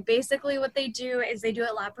surgery. Basically what they do is they do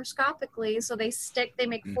it laparoscopically. So they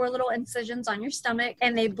make 4 little incisions on your stomach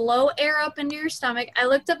and they blow air up into your stomach. I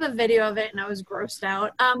looked up a video of it and I was grossed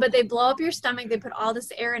out. But they blow up your stomach. They put all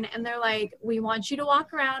this air in it and they're like, we want you to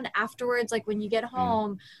walk around afterwards, like when you get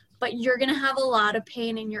home, but you're going to have a lot of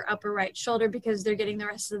pain in your upper right shoulder because they're getting the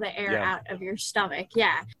rest of the air out of your stomach.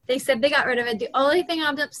 Yeah. They said they got rid of it. The only thing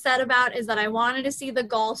I'm upset about is that I wanted to see the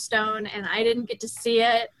gallstone and I didn't get to see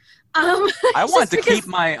it. I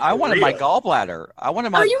wanted my gallbladder. I wanted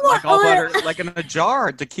my gallbladder like in a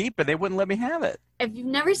jar to keep, and they wouldn't let me have it. If you've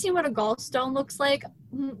never seen what a gallstone looks like,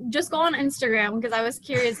 just go on Instagram because I was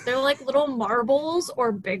curious. They're like little marbles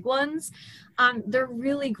or big ones. They're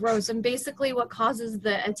really gross. And basically what causes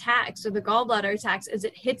the attacks or the gallbladder attacks is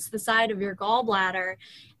it hits the side of your gallbladder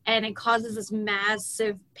and it causes this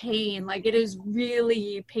massive pain. Like it is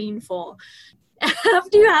really painful.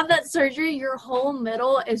 After you have that surgery, your whole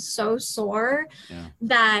middle is so sore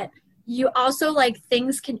that you also like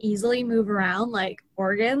things can easily move around like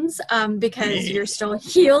organs because you're still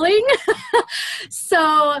healing.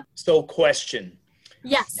 So question.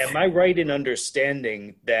 Yes. Am I right in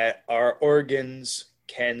understanding that our organs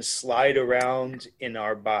can slide around in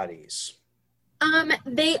our bodies?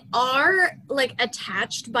 They are like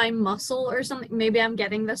attached by muscle or something. Maybe I'm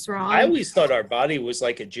getting this wrong. I always thought our body was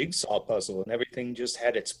like a jigsaw puzzle and everything just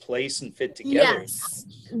had its place and fit together. Yes,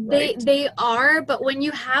 right? They are. But when you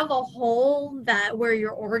have a hole where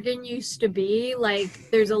your organ used to be, like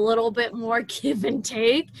there's a little bit more give and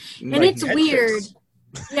take, and it's weird.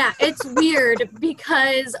 Yeah, it's weird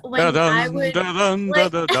because when I would oh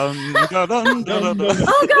God,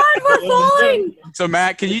 we're falling. So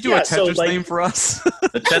Matt, can you do a Tetris theme for us?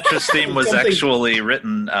 The Tetris theme was actually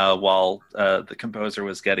written while the composer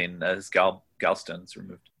was getting his gallstones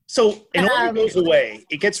removed. So an organ goes away,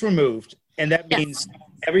 it gets removed, and that means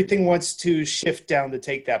everything wants to shift down to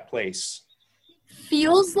take that place.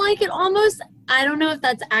 Feels like it almost. I don't know if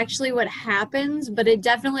that's actually what happens, but it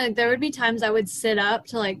definitely, like, there would be times I would sit up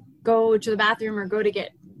to like go to the bathroom or go to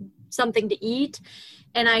get something to eat,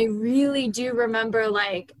 and I really do remember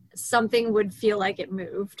like something would feel like it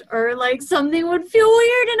moved or like something would feel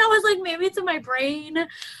weird, and I was like, maybe it's in my brain.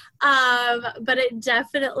 But it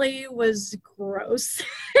definitely was gross.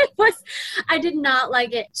 I did not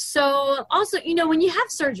like it. So also, when you have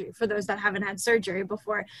surgery, for those that haven't had surgery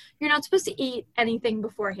before, you're not supposed to eat anything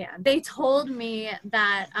beforehand. They told me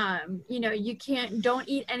that, don't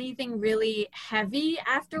eat anything really heavy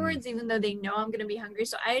afterwards, even though they know I'm going to be hungry.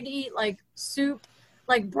 So I had to eat like soup,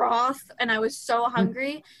 like broth, and I was so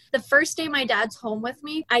hungry. The first day my dad's home with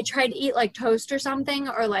me, I tried to eat like toast or something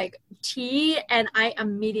or like tea, and I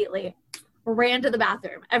immediately ran to the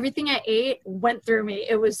bathroom. Everything I ate went through me.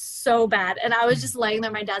 It was so bad. And I was just laying there.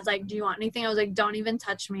 My dad's like, do you want anything? I was like, don't even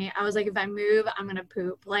touch me. I was like, if I move, I'm gonna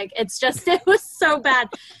poop. Like, it was so bad.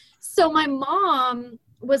 So my mom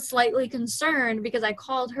was slightly concerned because I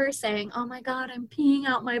called her saying, oh my God, I'm peeing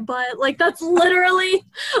out my butt. Like, that's literally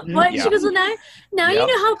what she goes, well, now you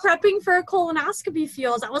know how prepping for a colonoscopy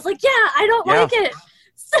feels. I was like, yeah, I don't like it.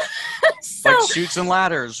 So, like chutes and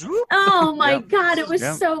ladders. Oh my God, it was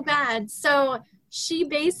so bad. So she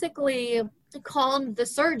basically called the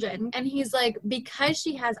surgeon and he's like, because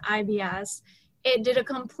she has IBS, it did a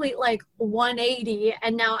complete like 180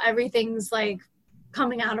 and now everything's like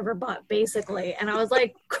coming out of her butt basically. And I was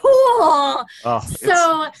like, cool.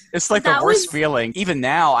 It's like the worst feeling. Even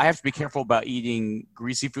now I have to be careful about eating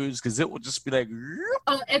greasy foods because it will just be like,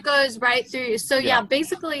 oh, it goes right through you. So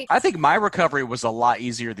basically I think my recovery was a lot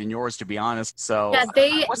easier than yours, to be honest. So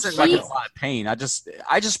I wasn't like in a lot of pain. I just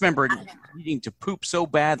remember needing to poop so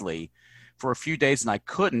badly for a few days and I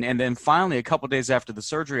couldn't. And then finally, a couple days after the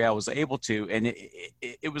surgery, I was able to. And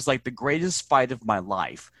it was like the greatest fight of my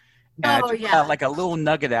life. And I just got like a little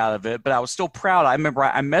nugget out of it, but I was still proud. I remember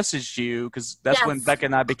I messaged you because that's when Becca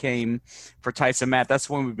and I became, for Tyson Matt, that's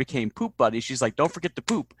when we became poop buddies. She's like, don't forget to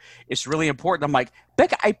poop. It's really important. I'm like,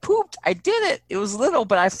 Becca, I pooped. I did it. It was little,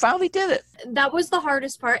 but I finally did it. That was the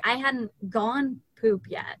hardest part. I hadn't gone poop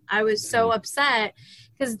yet. I was so upset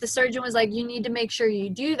because the surgeon was like, you need to make sure you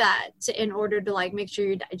do that in order to like make sure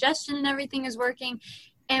your digestion and everything is working.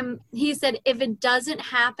 And he said, if it doesn't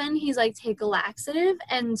happen, he's like, take a laxative.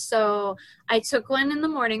 And so I took one in the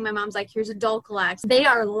morning. My mom's like, here's a Dulcolax. They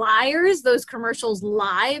are liars. Those commercials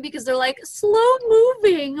lie because they're like slow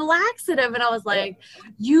moving laxative. And I was like,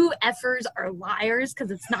 you effers are liars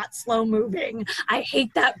because it's not slow moving. I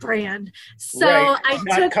hate that brand. So I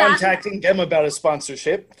took contacting them about a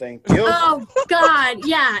sponsorship. Thank you. Oh God.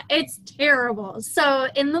 Yeah, it's terrible. So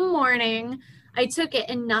in the morning, I took it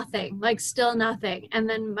and nothing, like still nothing. And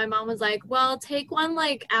then my mom was like, well, take one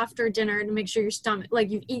like after dinner to make sure your stomach, like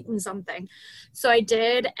you've eaten something. So I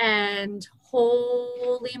did, and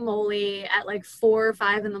holy moly, at like 4 or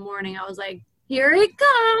 5 in the morning, I was like, here it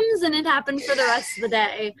comes. And it happened for the rest of the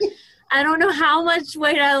day. I don't know how much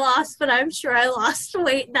weight I lost, but I'm sure I lost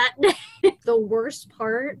weight that day. The worst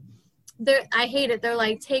part, I hate it. They're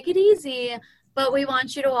like, take it easy, but we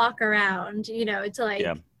want you to walk around, you know, to like,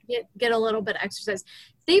 get a little bit of exercise.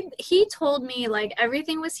 He told me like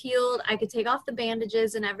everything was healed. I could take off the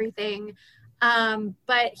bandages and everything.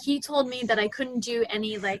 But he told me that I couldn't do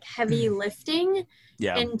any like heavy lifting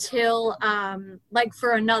until like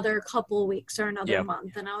for another couple weeks or another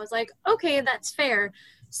month. And I was like, okay, that's fair.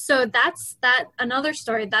 So that's another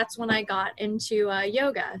story. That's when I got into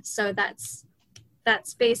yoga. So that's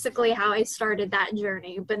basically how I started that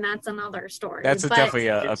journey, but that's another story. That's definitely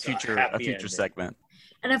a future segment.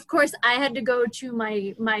 And of course, I had to go to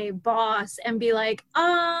my boss and be like,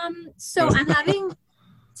 so I'm having,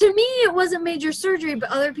 to me, it wasn't major surgery,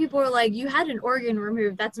 but other people were like, you had an organ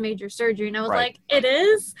removed. That's major surgery. And I was like, it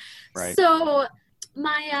is? Right. So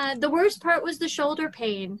the worst part was the shoulder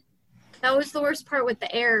pain. That was the worst part with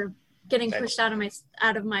the air getting pushed out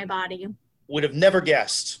of my body. Would have never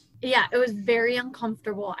guessed. Yeah, it was very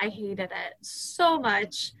uncomfortable. I hated it so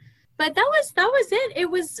much. But that was it.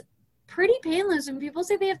 It was pretty painless. When people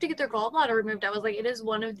say they have to get their gallbladder removed, I was like, it is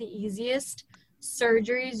one of the easiest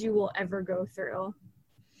surgeries you will ever go through.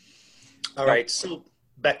 All right, so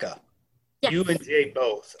Becca, you and Jay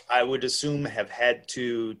both, I would assume, have had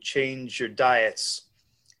to change your diets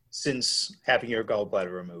since having your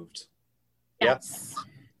gallbladder removed. Yes.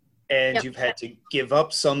 And you've had to give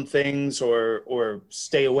up some things or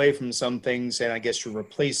stay away from some things, and I guess you're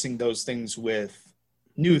replacing those things with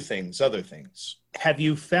new things, other things. Have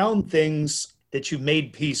you found things that you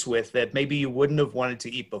made peace with that maybe you wouldn't have wanted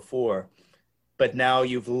to eat before, but now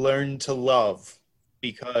you've learned to love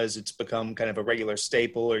because it's become kind of a regular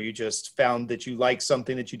staple, or you just found that you like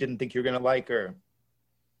something that you didn't think you were going to like? Or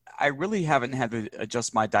I really haven't had to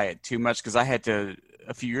adjust my diet too much because I had to,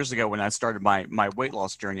 a few years ago when I started my weight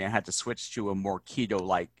loss journey, I had to switch to a more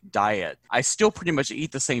keto-like diet. I still pretty much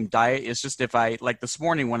eat the same diet. It's just if I, like this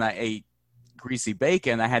morning when I ate greasy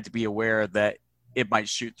bacon, I had to be aware that it might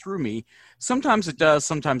shoot through me. Sometimes it does,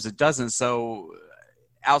 sometimes it doesn't. So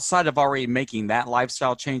outside of already making that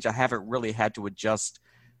lifestyle change, I haven't really had to adjust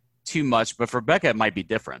too much. But for Becca, it might be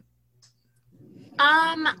different.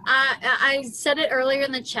 I said it earlier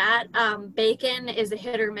in the chat. Bacon is a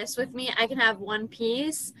hit or miss with me. I can have one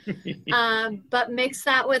piece, but mix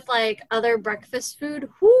that with like other breakfast food.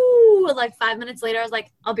 Whoo! Like 5 minutes later, I was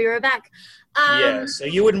like, I'll be right back. So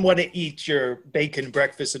you wouldn't want to eat your bacon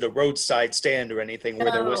breakfast at a roadside stand or anything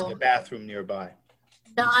where there wasn't a bathroom nearby.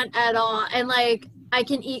 Not at all. And like, I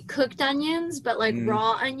can eat cooked onions, but like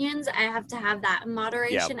raw onions, I have to have that in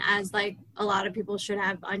moderation, as like a lot of people should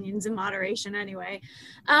have onions in moderation anyway.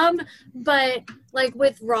 But like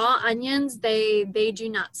with raw onions, they do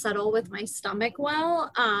not settle with my stomach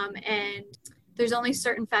well. And there's only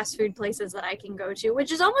certain fast food places that I can go to,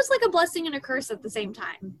 which is almost like a blessing and a curse at the same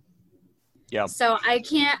time. Yeah. So I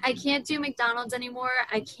can't do McDonald's anymore.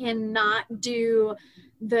 I cannot do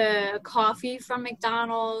the coffee from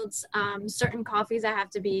McDonald's. Certain coffees I have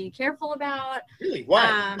to be careful about. Really?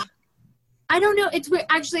 Why? I don't know. It's weird.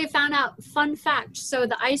 Actually, I found out, fun fact. So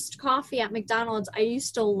the iced coffee at McDonald's, I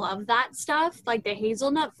used to love that stuff, like the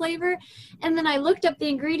hazelnut flavor. And then I looked up the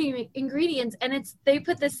ingredients, and they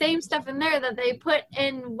put the same stuff in there that they put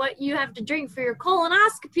in what you have to drink for your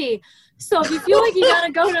colonoscopy. So if you feel like you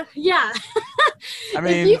gotta go to, I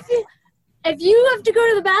mean, if you have to go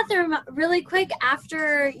to the bathroom really quick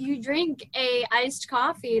after you drink a iced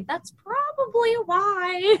coffee, that's probably probably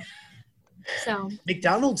why. So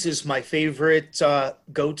McDonald's is my favorite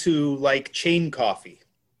go-to like chain coffee.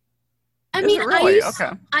 I mean, really?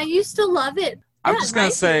 I used to love it. I'm Yeah, just gonna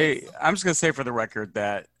nice. say for the record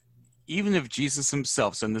that even if Jesus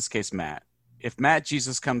himself, so in this case Matt, if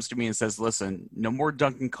Jesus comes to me and says, "Listen, no more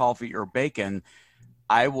Dunkin' coffee or bacon,"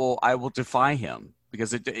 I will defy him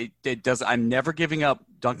because it does. I'm never giving up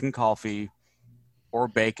Dunkin' coffee or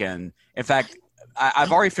bacon. In fact,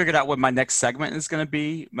 I've already figured out what my next segment is going to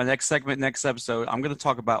be. My next segment, next episode, I'm going to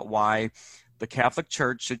talk about why the Catholic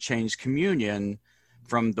Church should change communion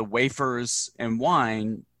from the wafers and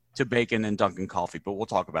wine to bacon and Dunkin' coffee, but we'll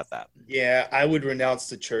talk about that. Yeah, I would renounce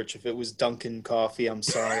the church if it was Dunkin' coffee. I'm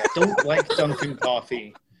sorry. I don't like Dunkin'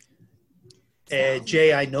 coffee.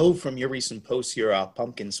 Jay, I know from your recent post you're a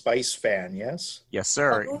pumpkin spice fan, yes? Yes,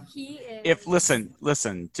 sir. Oh, he is. If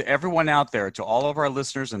listen to everyone out there, to all of our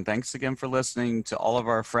listeners, and thanks again for listening, to all of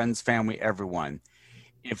our friends, family, everyone.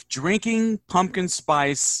 If drinking pumpkin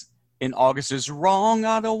spice in August is wrong,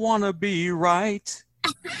 I don't want to be right.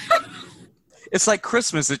 It's like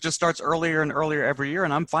Christmas. It just starts earlier and earlier every year,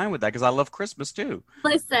 and I'm fine with that because I love Christmas too.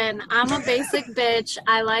 Listen, I'm a basic bitch.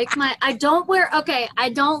 I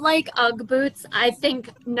don't like Ugg boots. I think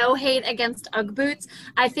no hate against Ugg boots.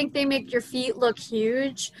 I think they make your feet look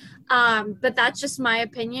huge. But that's just my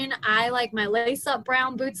opinion. I like my lace-up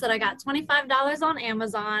brown boots that I got $25 on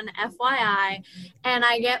Amazon, FYI. And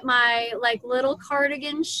I get my like little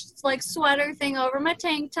cardigan like sweater thing over my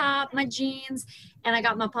tank top, my jeans, and I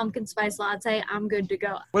got my pumpkin spice latte. I'm good to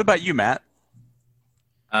go. What about you, Matt?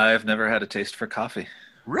 I've never had a taste for coffee.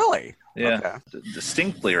 Really? Yeah. Okay.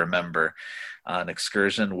 Distinctly remember an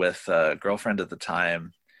excursion with a girlfriend at the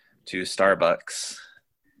time to Starbucks.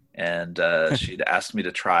 And she'd asked me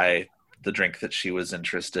to try the drink that she was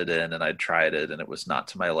interested in, and I tried it, and it was not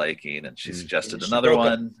to my liking. And she suggested another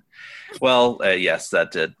one. Well, yes,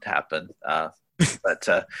 that did happen. But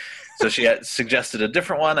so she had suggested a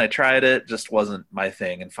different one. I tried it, just wasn't my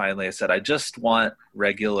thing. And finally I said, I just want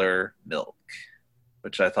regular milk,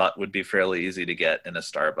 which I thought would be fairly easy to get in a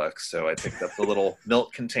Starbucks. So I picked up the little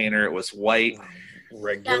milk container. It was white.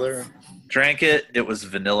 Regular. Drank it. It was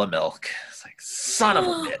vanilla milk. It's like, son of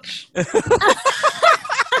a bitch.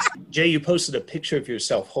 Jay, you posted a picture of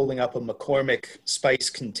yourself holding up a McCormick Spice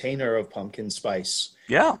container of pumpkin spice.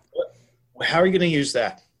 Yeah. How are you going to use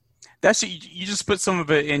that? That's you just put some of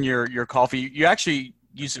it in your coffee. You actually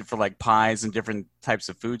use it for like pies and different types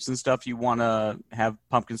of foods and stuff you want to have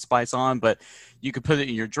pumpkin spice on, but you could put it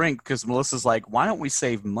in your drink because Melissa's like, why don't we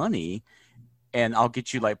save money and I'll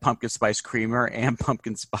get you like pumpkin spice creamer and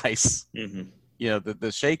pumpkin spice,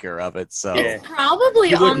 the shaker of it. So it's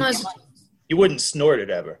probably almost. You wouldn't snort it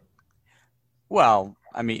ever. Well,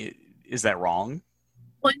 I mean, is that wrong?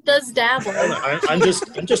 One does dabble. I'm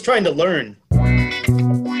just trying to learn.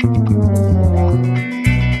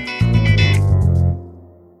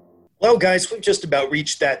 Well, guys, we've just about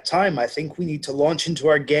reached that time. I think we need to launch into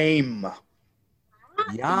our game.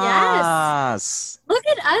 Yes. Look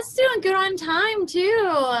at us doing good on time,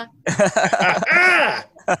 too.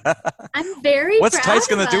 I'm very What's proud Tice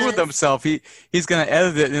going of to do us. with himself? He's going to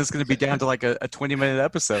edit it, and it's going to be down to like a 20-minute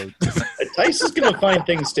episode. Tice is going to find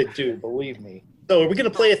things to do, believe me. So are we going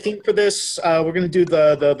to play a theme for this? We're going to do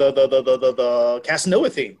the Casanova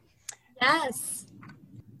theme. Yes.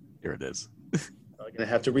 Here it is. I'm going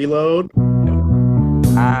to have to reload.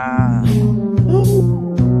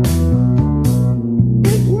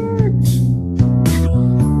 It worked.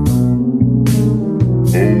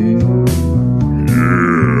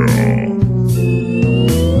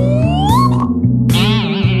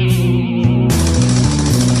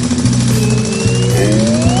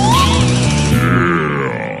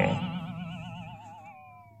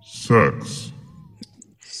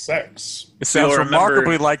 Sex. It sounds You'll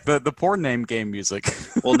remarkably remember- like the porn name game music.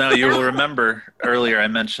 Well, now you will remember earlier I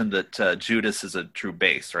mentioned that Judas is a true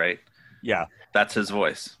bass, right? Yeah, That's his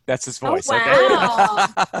voice. that's his Oh, voice. wow.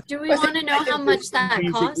 Okay. Do we want to know how much that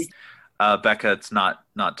costs? Becca, it's not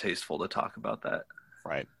tasteful to talk about that.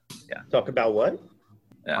 Right. Talk about what?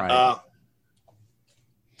 Yeah.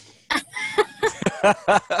 Right.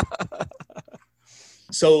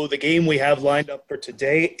 So the game we have lined up for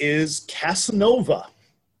today is Casanova,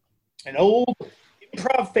 an old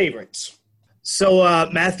improv favorite. So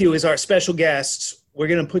Matthew is our special guest. We're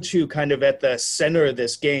going to put you kind of at the center of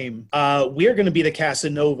this game. We're going to be the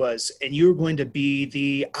Casanovas, and you're going to be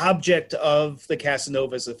the object of the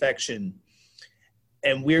Casanovas' affection.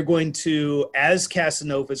 And we're going to, as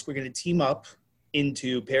Casanovas, we're going to team up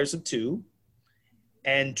into pairs of two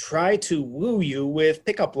and try to woo you with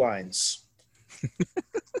pickup lines.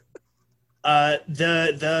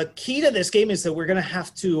 The key to this game is that we're going to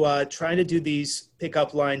have to try to do these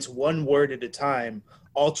pickup lines one word at a time,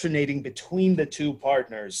 alternating between the two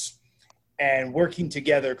partners, and working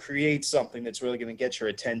together create something that's really going to get your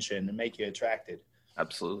attention and make you attracted.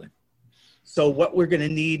 Absolutely. So what we're going to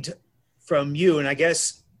need from you, and I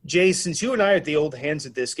guess, Jay, since you and I are the old hands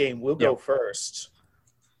at this game, we'll go first.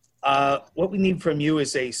 What we need from you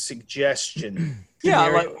is a suggestion.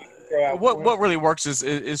 What really works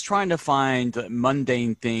is trying to find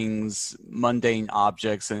mundane things, mundane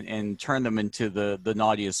objects, and turn them into the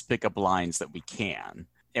naughtiest pickup lines that we can.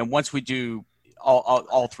 And once we do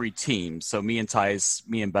all three teams, so me and Tice,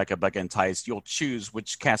 me and Becca and Tice, you'll choose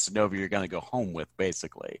which Casanova you're going to go home with,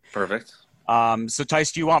 basically. Perfect. So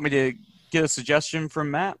Tice, do you want me to get a suggestion from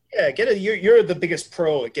Matt? Yeah, you're the biggest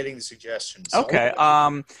pro at getting the suggestions. So. Okay.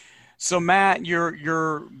 So Matt,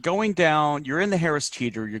 you're going down. You're in the Harris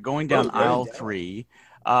Teeter. You're going down aisle 3.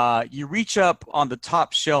 You reach up on the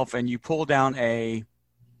top shelf and you pull down a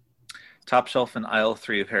top shelf in aisle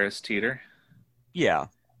 3 of Harris Teeter. Yeah.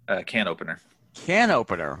 Can opener. Can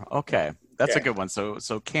opener. Okay, that's a good one. So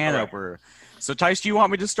can opener. So Tice, do you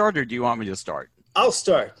want me to start or do you want me to start? I'll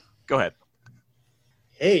start. Go ahead.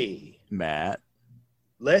 Hey, Matt.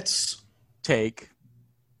 Let's take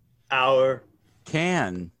our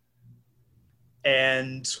can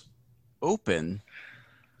and open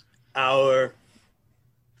our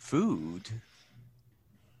food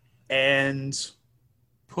and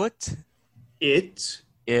put it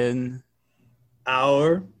in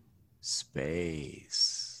our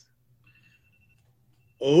space.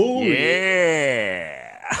 Oh,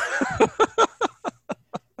 yeah.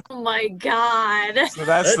 Oh my God. So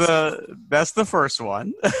that's the first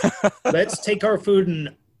one. Let's take our food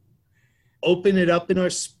and open it up in our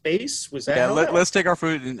space. Was that? Yeah, let's take our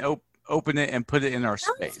food and open it and put it in our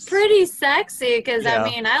space. That's pretty sexy because Yeah. I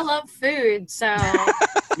mean I love food, so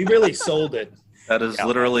We really sold it. That is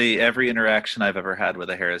literally every interaction I've ever had with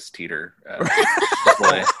a Harris Teeter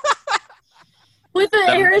employee. with the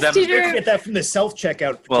Harris You Teeter. get that from the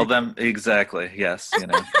self-checkout. Well, them exactly. Yes, you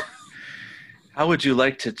know. How would you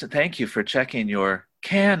like to thank you for checking your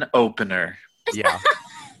can opener? Yeah.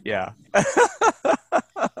 Yeah. All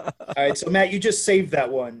right, so Matt, you just saved that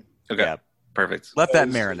one. Okay, Yeah. perfect. Let that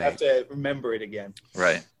You have marinate. to remember it again.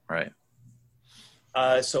 Right.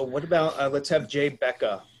 So what about let's have Jay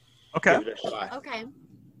Becca Okay. give it a shot. Okay.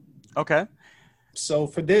 Okay. So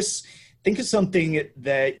for this, think of something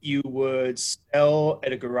that you would sell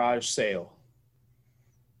at a garage sale.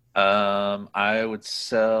 I would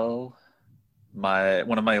sell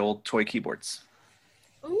one of my old toy keyboards.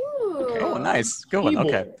 Ooh. Oh, nice. Good one.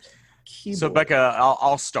 Okay. Keyboard. So Becca,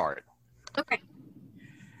 I'll start. Okay.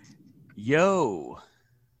 Yo,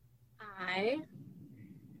 I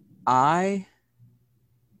I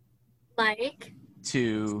like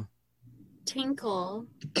to tinkle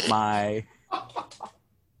my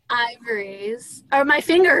ivories or my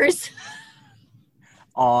fingers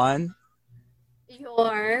on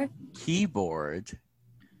your keyboard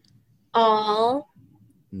all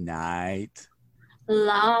night.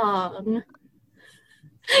 long.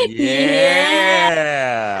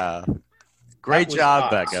 Yeah. Great was job,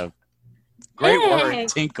 hot. Becca. Great Hey. word,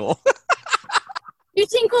 tinkle. You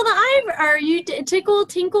tinkle the or you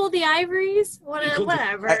tinkle the ivories?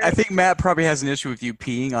 Whatever. I think Matt probably has an issue with you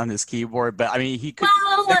peeing on his keyboard, but I mean,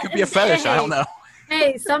 Well, that could be a fetish. I don't know.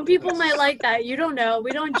 Hey, some people might like that. You don't know.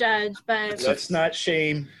 We don't judge, but Let's not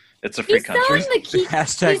shame. It's a free he's country. selling the key.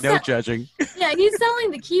 Hashtag he's no se- judging. Yeah, he's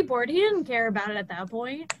selling the keyboard. He didn't care about it at that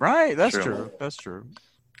point. Right, that's True. true. That's true.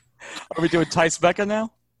 Are we doing Tice Becca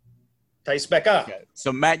now? Tice Becca. Okay.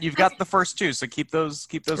 So Matt, you've got the first two, so keep those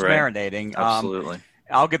Right. marinating. Absolutely.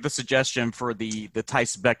 I'll get the suggestion for the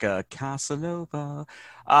Tice Becca Casanova.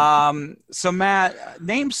 So Matt,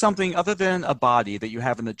 name something other than a body that you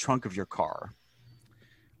have in the trunk of your car.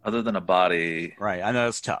 Other than a body, Right, I know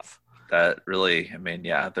it's tough. that really, I mean,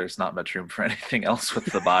 yeah, there's not much room for anything else with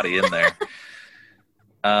the body in there.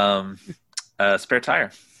 Spare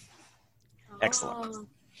tire. Excellent. Oh.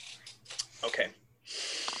 Okay.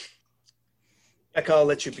 Becca, I'll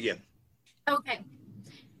let you begin. Okay.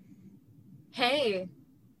 Hey,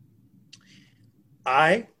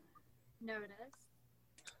 I notice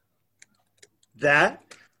that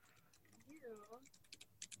you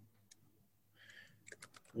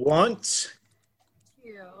want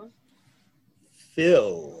to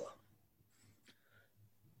fill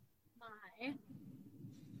my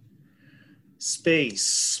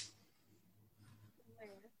space,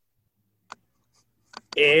 with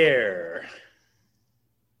air,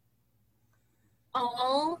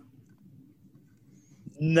 all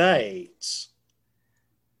night,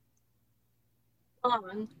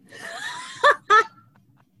 Long.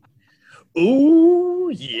 Ooh,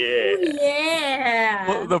 yeah. Yeah.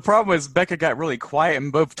 Well, the problem is Becca got really quiet,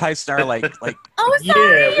 and both Tyson and I are like, Oh,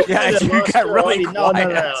 sorry. we Yeah, kinda you lost got her really already. No.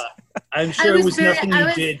 quiet. I'm sure it was was very- nothing I you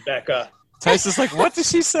was- did, Becca. Tyson's like, what did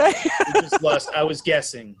she say? We just lost. I was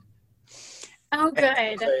guessing. Oh,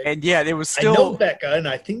 good. And yeah, it was I know still Becca, and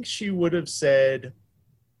I think she would have said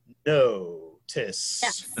notice.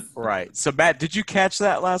 Yes. right. So Matt, did you catch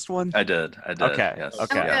that last one? I did. Okay, Yes.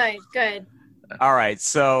 okay. Oh, Yeah. good. All right,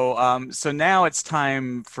 so so now it's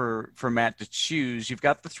time for Matt to choose. You've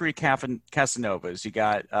got the three Casanovas. You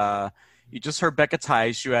got you just heard Becca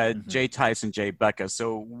Tice. You had Jay Tice and Jay Becca.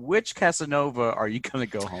 So which Casanova are you going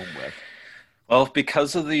to go home with? Well,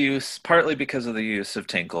 partly because of the use of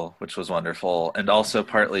Tinkle, which was wonderful, and also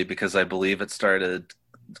partly because I believe it started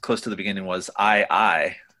close to the beginning was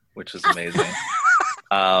I, which is amazing.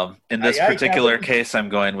 In this Aye, aye, particular Captain. case, I'm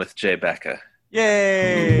going with Jay Becca.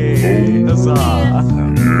 Yay! Huzzah!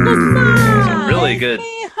 Some really good,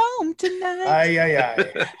 Me home tonight.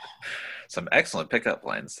 Aye. some excellent pickup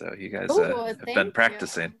lines. So you guys Ooh, have thank been you.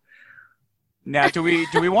 practicing. Now, do we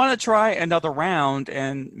want to try another round?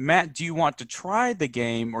 And Matt, do you want to try the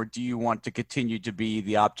game, or do you want to continue to be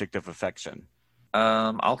the object of affection?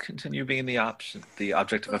 I'll continue being the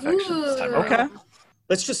object of affection this time. Ooh. Okay.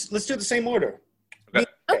 Let's do the same order.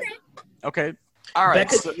 Okay. All right.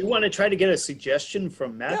 Becca, So do you want to try to get a suggestion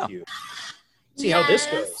from Matthew? See how this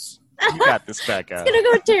Yes. goes. you got this, Becca. It's gonna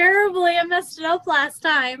go terribly. I messed it up last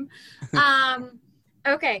time.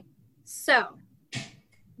 Okay, so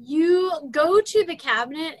you go to the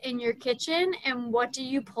cabinet in your kitchen, and what do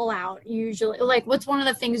you pull out usually? Like, what's one of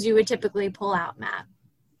the things you would typically pull out, Matt?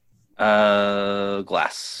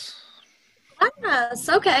 Glass. Yes.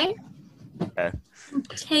 Okay. Okay.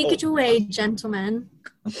 Take it away, gentlemen.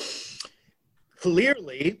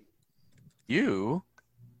 Clearly You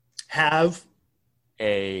have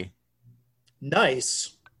a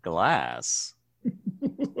nice. glass.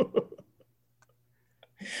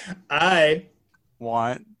 I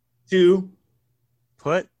Want to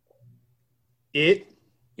put it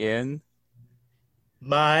in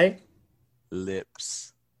my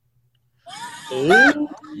lips. ooh,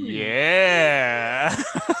 Yeah.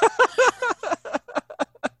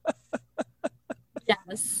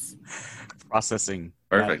 Yes. Processing.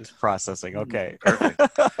 Perfect. That is processing. Okay. Perfect.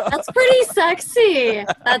 That's pretty sexy.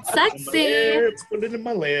 That's my sexy. lips, put it in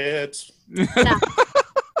my lips. Yeah.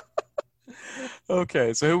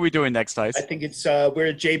 Okay. So who are we doing next, Tice? I think it's we're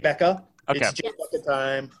at Jay Becca. Okay. It's Jay Becca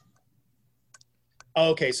time.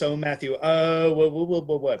 Okay, so Matthew,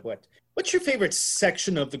 what? What's your favorite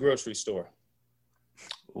section of the grocery store?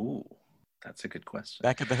 Ooh, that's a good question.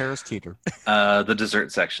 Back at the Harris Teeter. The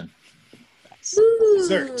dessert section.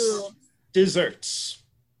 Ooh. Desserts.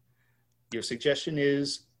 Your suggestion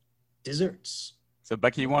is desserts. So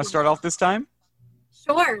Becky, you want to start off this time?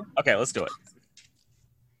 Sure. Okay, let's do it.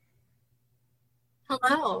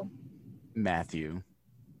 Hello. Matthew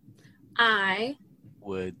I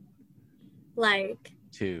would like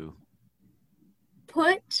to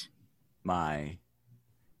put my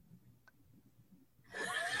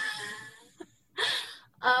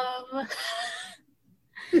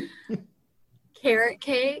carrot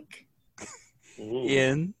cake Ooh.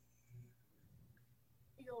 in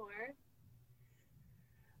your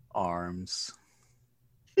arms.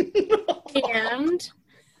 and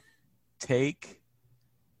Take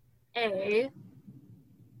a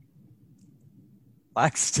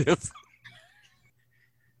laxative.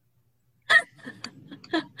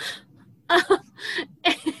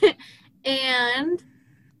 and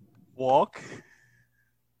Walk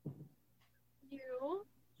you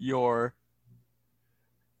your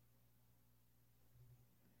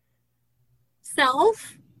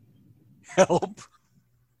self. help.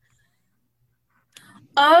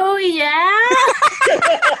 Oh yeah.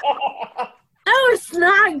 That was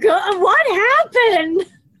not good. What happened?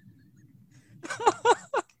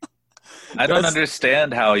 I don't That's-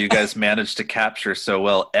 understand how you guys managed to capture so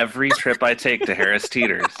well every trip I take to Harris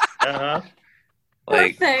Teeter's. Uh-huh.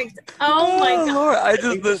 Like, Perfect. Oh my god. Lord, I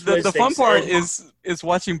think just this the was fun part excellent. is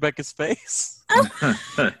watching Becca's face.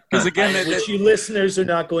 Because again, Which you listeners are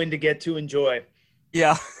not going to get to enjoy.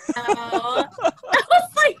 yeah, I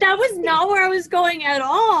was like, that was not where I was going at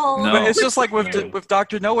all. No. but it's just like No. with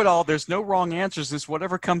Dr. Know-It-All, there's no wrong answers. It's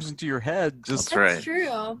whatever comes into your head. Just That's right. That's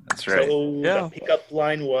true. that's right. So Yeah. the pickup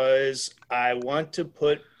line was, I want to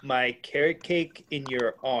put my carrot cake in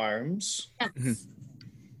your arms Yes.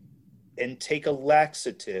 and take a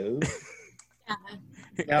laxative. Yeah.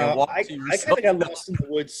 and Now, walk I to kind yourself. of got lost in the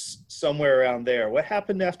woods somewhere around there. What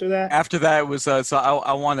happened after that? After that was so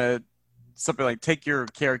I want to something like take your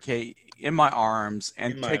carrot cake in my arms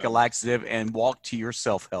and In my take a arms. laxative and walk to your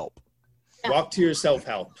self-help. Walk to your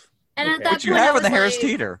self-help. And at Okay. that What you point, I have with was the Harris like,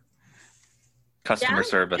 Teeter. Customer Yeah.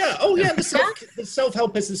 service. Yeah. Oh, yeah. The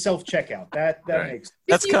self-help is the self-checkout. That Right. makes.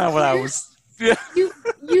 That's you kind of what I clear- was. Yeah.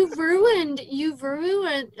 You've ruined.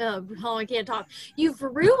 Oh, I can't talk. You've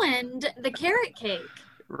ruined the carrot cake.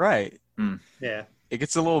 Right. Yeah. It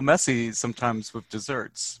gets a little messy sometimes with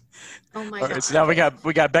desserts. Oh my All god. right, so now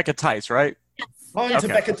we got Becca Tice, right? Yes. On to Okay.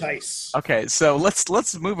 Becca Tice. Okay, so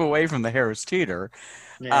let's move away from the Harris Teeter.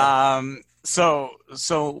 Yeah.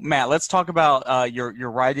 So Matt, let's talk about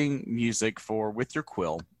your writing music for With Your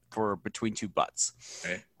Quill for Between Two Butts.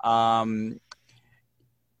 Okay.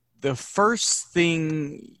 The first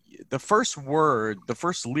word, the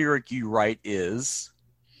first lyric you write is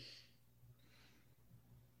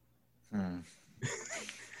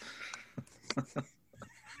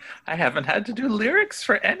I haven't had to do lyrics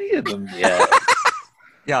for any of them yet.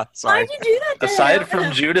 yeah. Sorry. Why'd you do that? To Aside him?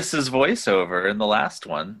 from Judas's voiceover in the last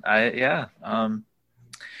one, Why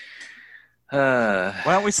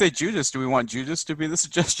don't we say Judas? Do we want Judas to be the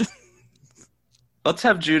suggestion? let's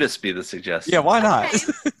have Judas be the suggestion. Yeah, why not?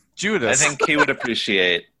 Okay. I Judas. think he would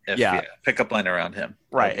appreciate if Yeah. pickup line around him.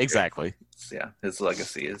 Right, That'd be great. exactly. Yeah, his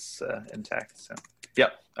legacy is intact. So,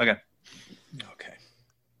 yep. Okay. Okay.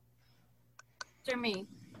 After me.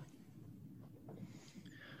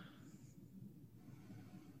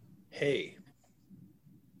 Hey,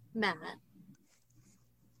 Matt.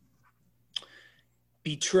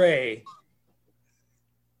 betray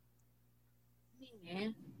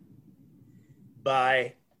Me.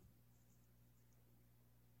 by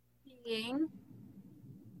Being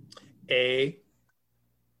a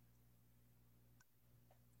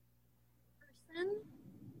person.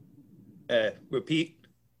 repeat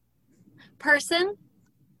Person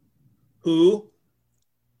who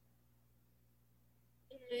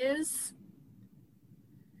is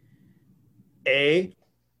a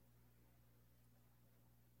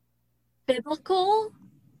biblical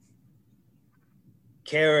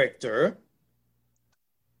character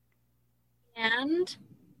and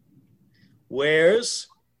wears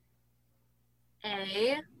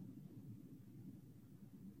a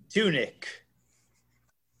tunic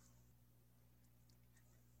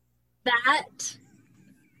that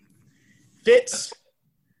fits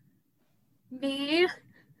me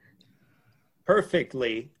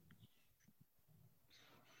perfectly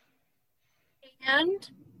and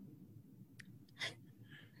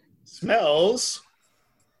smells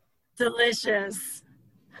delicious.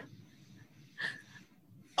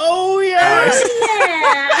 oh yeah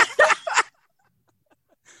Yeah.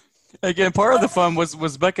 Again, part of the fun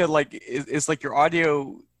was Becca like it's like your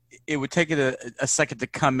audio. It would take it a second to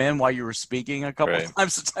come in while you were speaking a couple Right.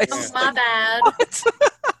 times. So Tice Oh, is my like, bad. "What?"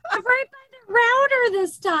 I'm right by the router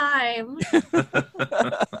this time.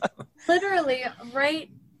 Literally right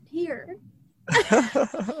here.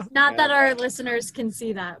 Not that our listeners can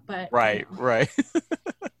see that, but right. So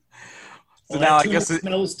Well, now I that guess tunic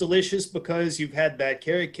smells delicious because you've had that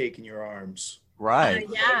carrot cake in your arms. right.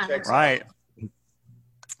 yeah. Checks out. Right.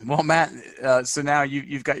 Well, Matt, so now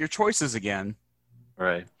you've got your choices again.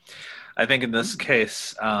 Right. I think in this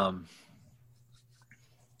case, I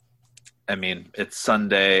mean, it's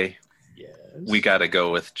Sunday. Yes. We got to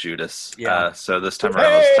go with Judas. Yeah. So this time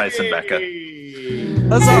around, it's Tyson Becca.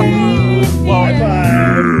 That's all. Well, High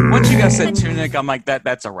five. once you guys said tunic, I'm like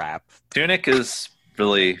that's a wrap. Tunic is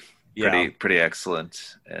really Yeah. pretty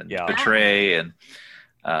excellent, and Yeah. betray and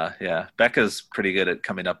Becca's pretty good at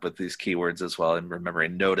coming up with these keywords as well, and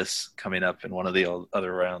remembering notice coming up in one of the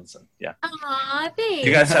other rounds. And yeah, Aw, thanks.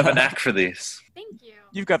 you guys have a knack for these. Thank you.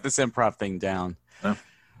 You've got this improv thing down.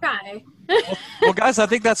 Try. Well, guys, I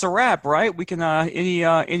think that's a wrap, right? We can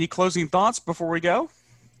any closing thoughts before we go?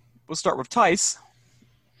 We'll start with Tice.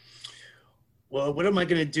 Well, what am I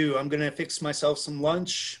going to do? I'm going to fix myself some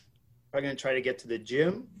lunch. I'm going to try to get to the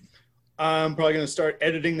gym. I'm probably going to start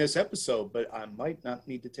editing this episode, but I might not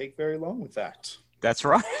need to take very long with that. That's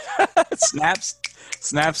right.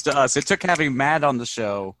 snaps to us. It took having Matt on the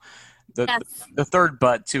show, Yes. the third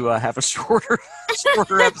butt, to have a shorter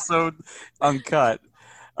episode uncut.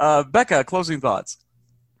 Becca, closing thoughts.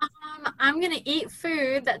 I'm going to eat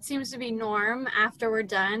food that seems to be norm after we're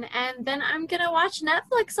done, and then I'm going to watch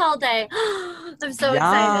Netflix all day. I'm so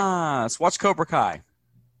excited. Yes, watch Cobra Kai.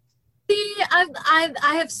 See, I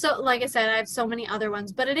have so, like I said, I have so many other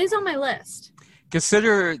ones, but it is on my list.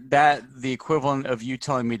 Consider that the equivalent of you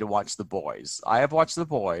telling me to watch The Boys. I have watched The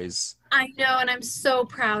Boys, I know, and I'm so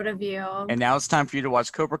proud of you. and now it's time for you to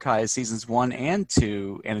watch Cobra Kai seasons 1 and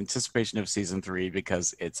 2 in anticipation of season 3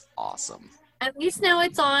 because it's awesome. At least now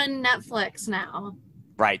it's on Netflix now.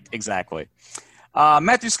 Right, exactly.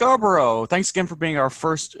 Matthew Scarborough, thanks again for being our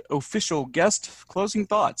first official guest. Closing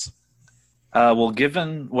thoughts. Well,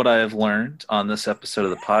 given what I have learned on this episode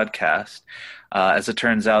of the podcast, as it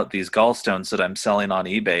turns out, these gallstones that I'm selling on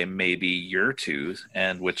eBay may be your twos,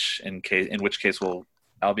 and in which case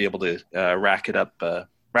I'll be able to ratchet up the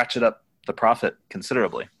profit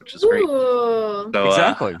considerably, which is great. Ooh. So,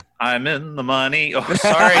 Exactly. I'm in the money. Oh,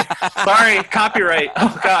 sorry, copyright.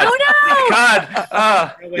 Oh God, Oh no!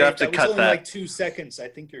 God, Wait, you have to that was cut only that. like 2 seconds. I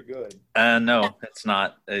think you're good. No, it's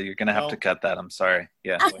not. You're gonna have No. to cut that. I'm sorry.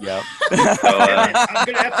 Yeah. Yep. So, I'm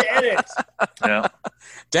gonna have to edit. yeah.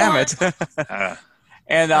 Damn it. Uh,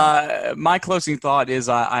 And my closing thought is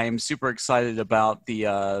I am super excited about the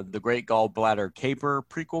Great Gallbladder Caper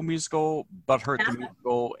prequel musical, Butthurt the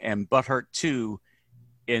Musical, and Butthurt 2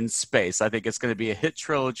 in space. I think it's going to be a hit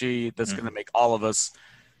trilogy that's going to make all of us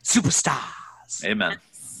superstars. Amen.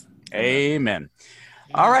 Amen.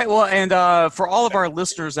 All right. Well, and for all of our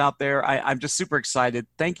listeners out there, I'm just super excited.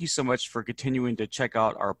 Thank you so much for continuing to check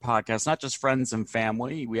out our podcast, not just friends and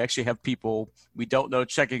family. We actually have people we don't know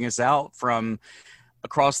checking us out from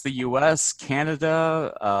across the U.S.,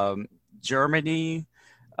 Canada, Germany,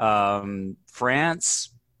 France,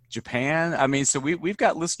 Japan. I mean, so we've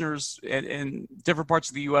got listeners in different parts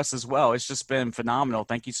of the U.S. as well. It's just been phenomenal.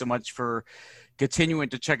 Thank you so much for continuing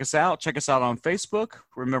to check us out. Check us out on Facebook.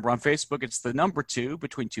 Remember, on Facebook, it's the number 2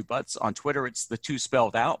 between 2 butts. On Twitter, it's the 2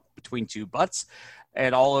 spelled out between 2 butts,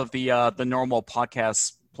 and all of the normal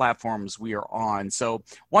podcast platforms we are on. So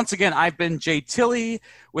once again, I've been Jay Tilley.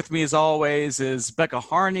 With me as always is Becca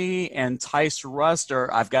Harney and Tice Rust,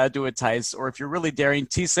 or I've got to do it, Tice, or if you're really daring,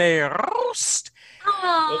 Tice Rust.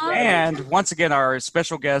 Aww. And once again, our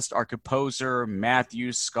special guest, our composer,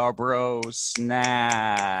 Matthew Scarborough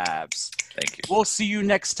Snaps. Thank you. We'll see you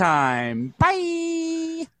next time.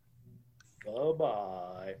 Bye.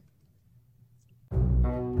 Bye-bye.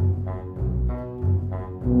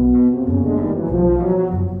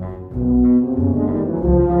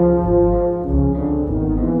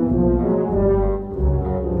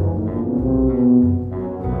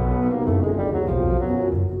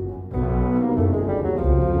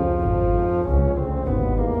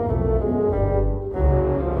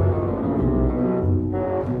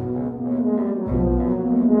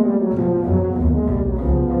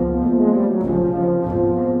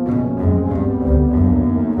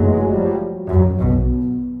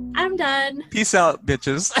 I'm done. Peace out,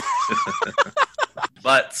 bitches.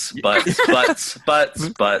 Butts, butts, butts, butts,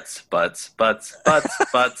 butts, butts, butts, butts,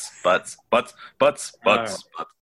 butts, butts, butts, butts, butts, butts.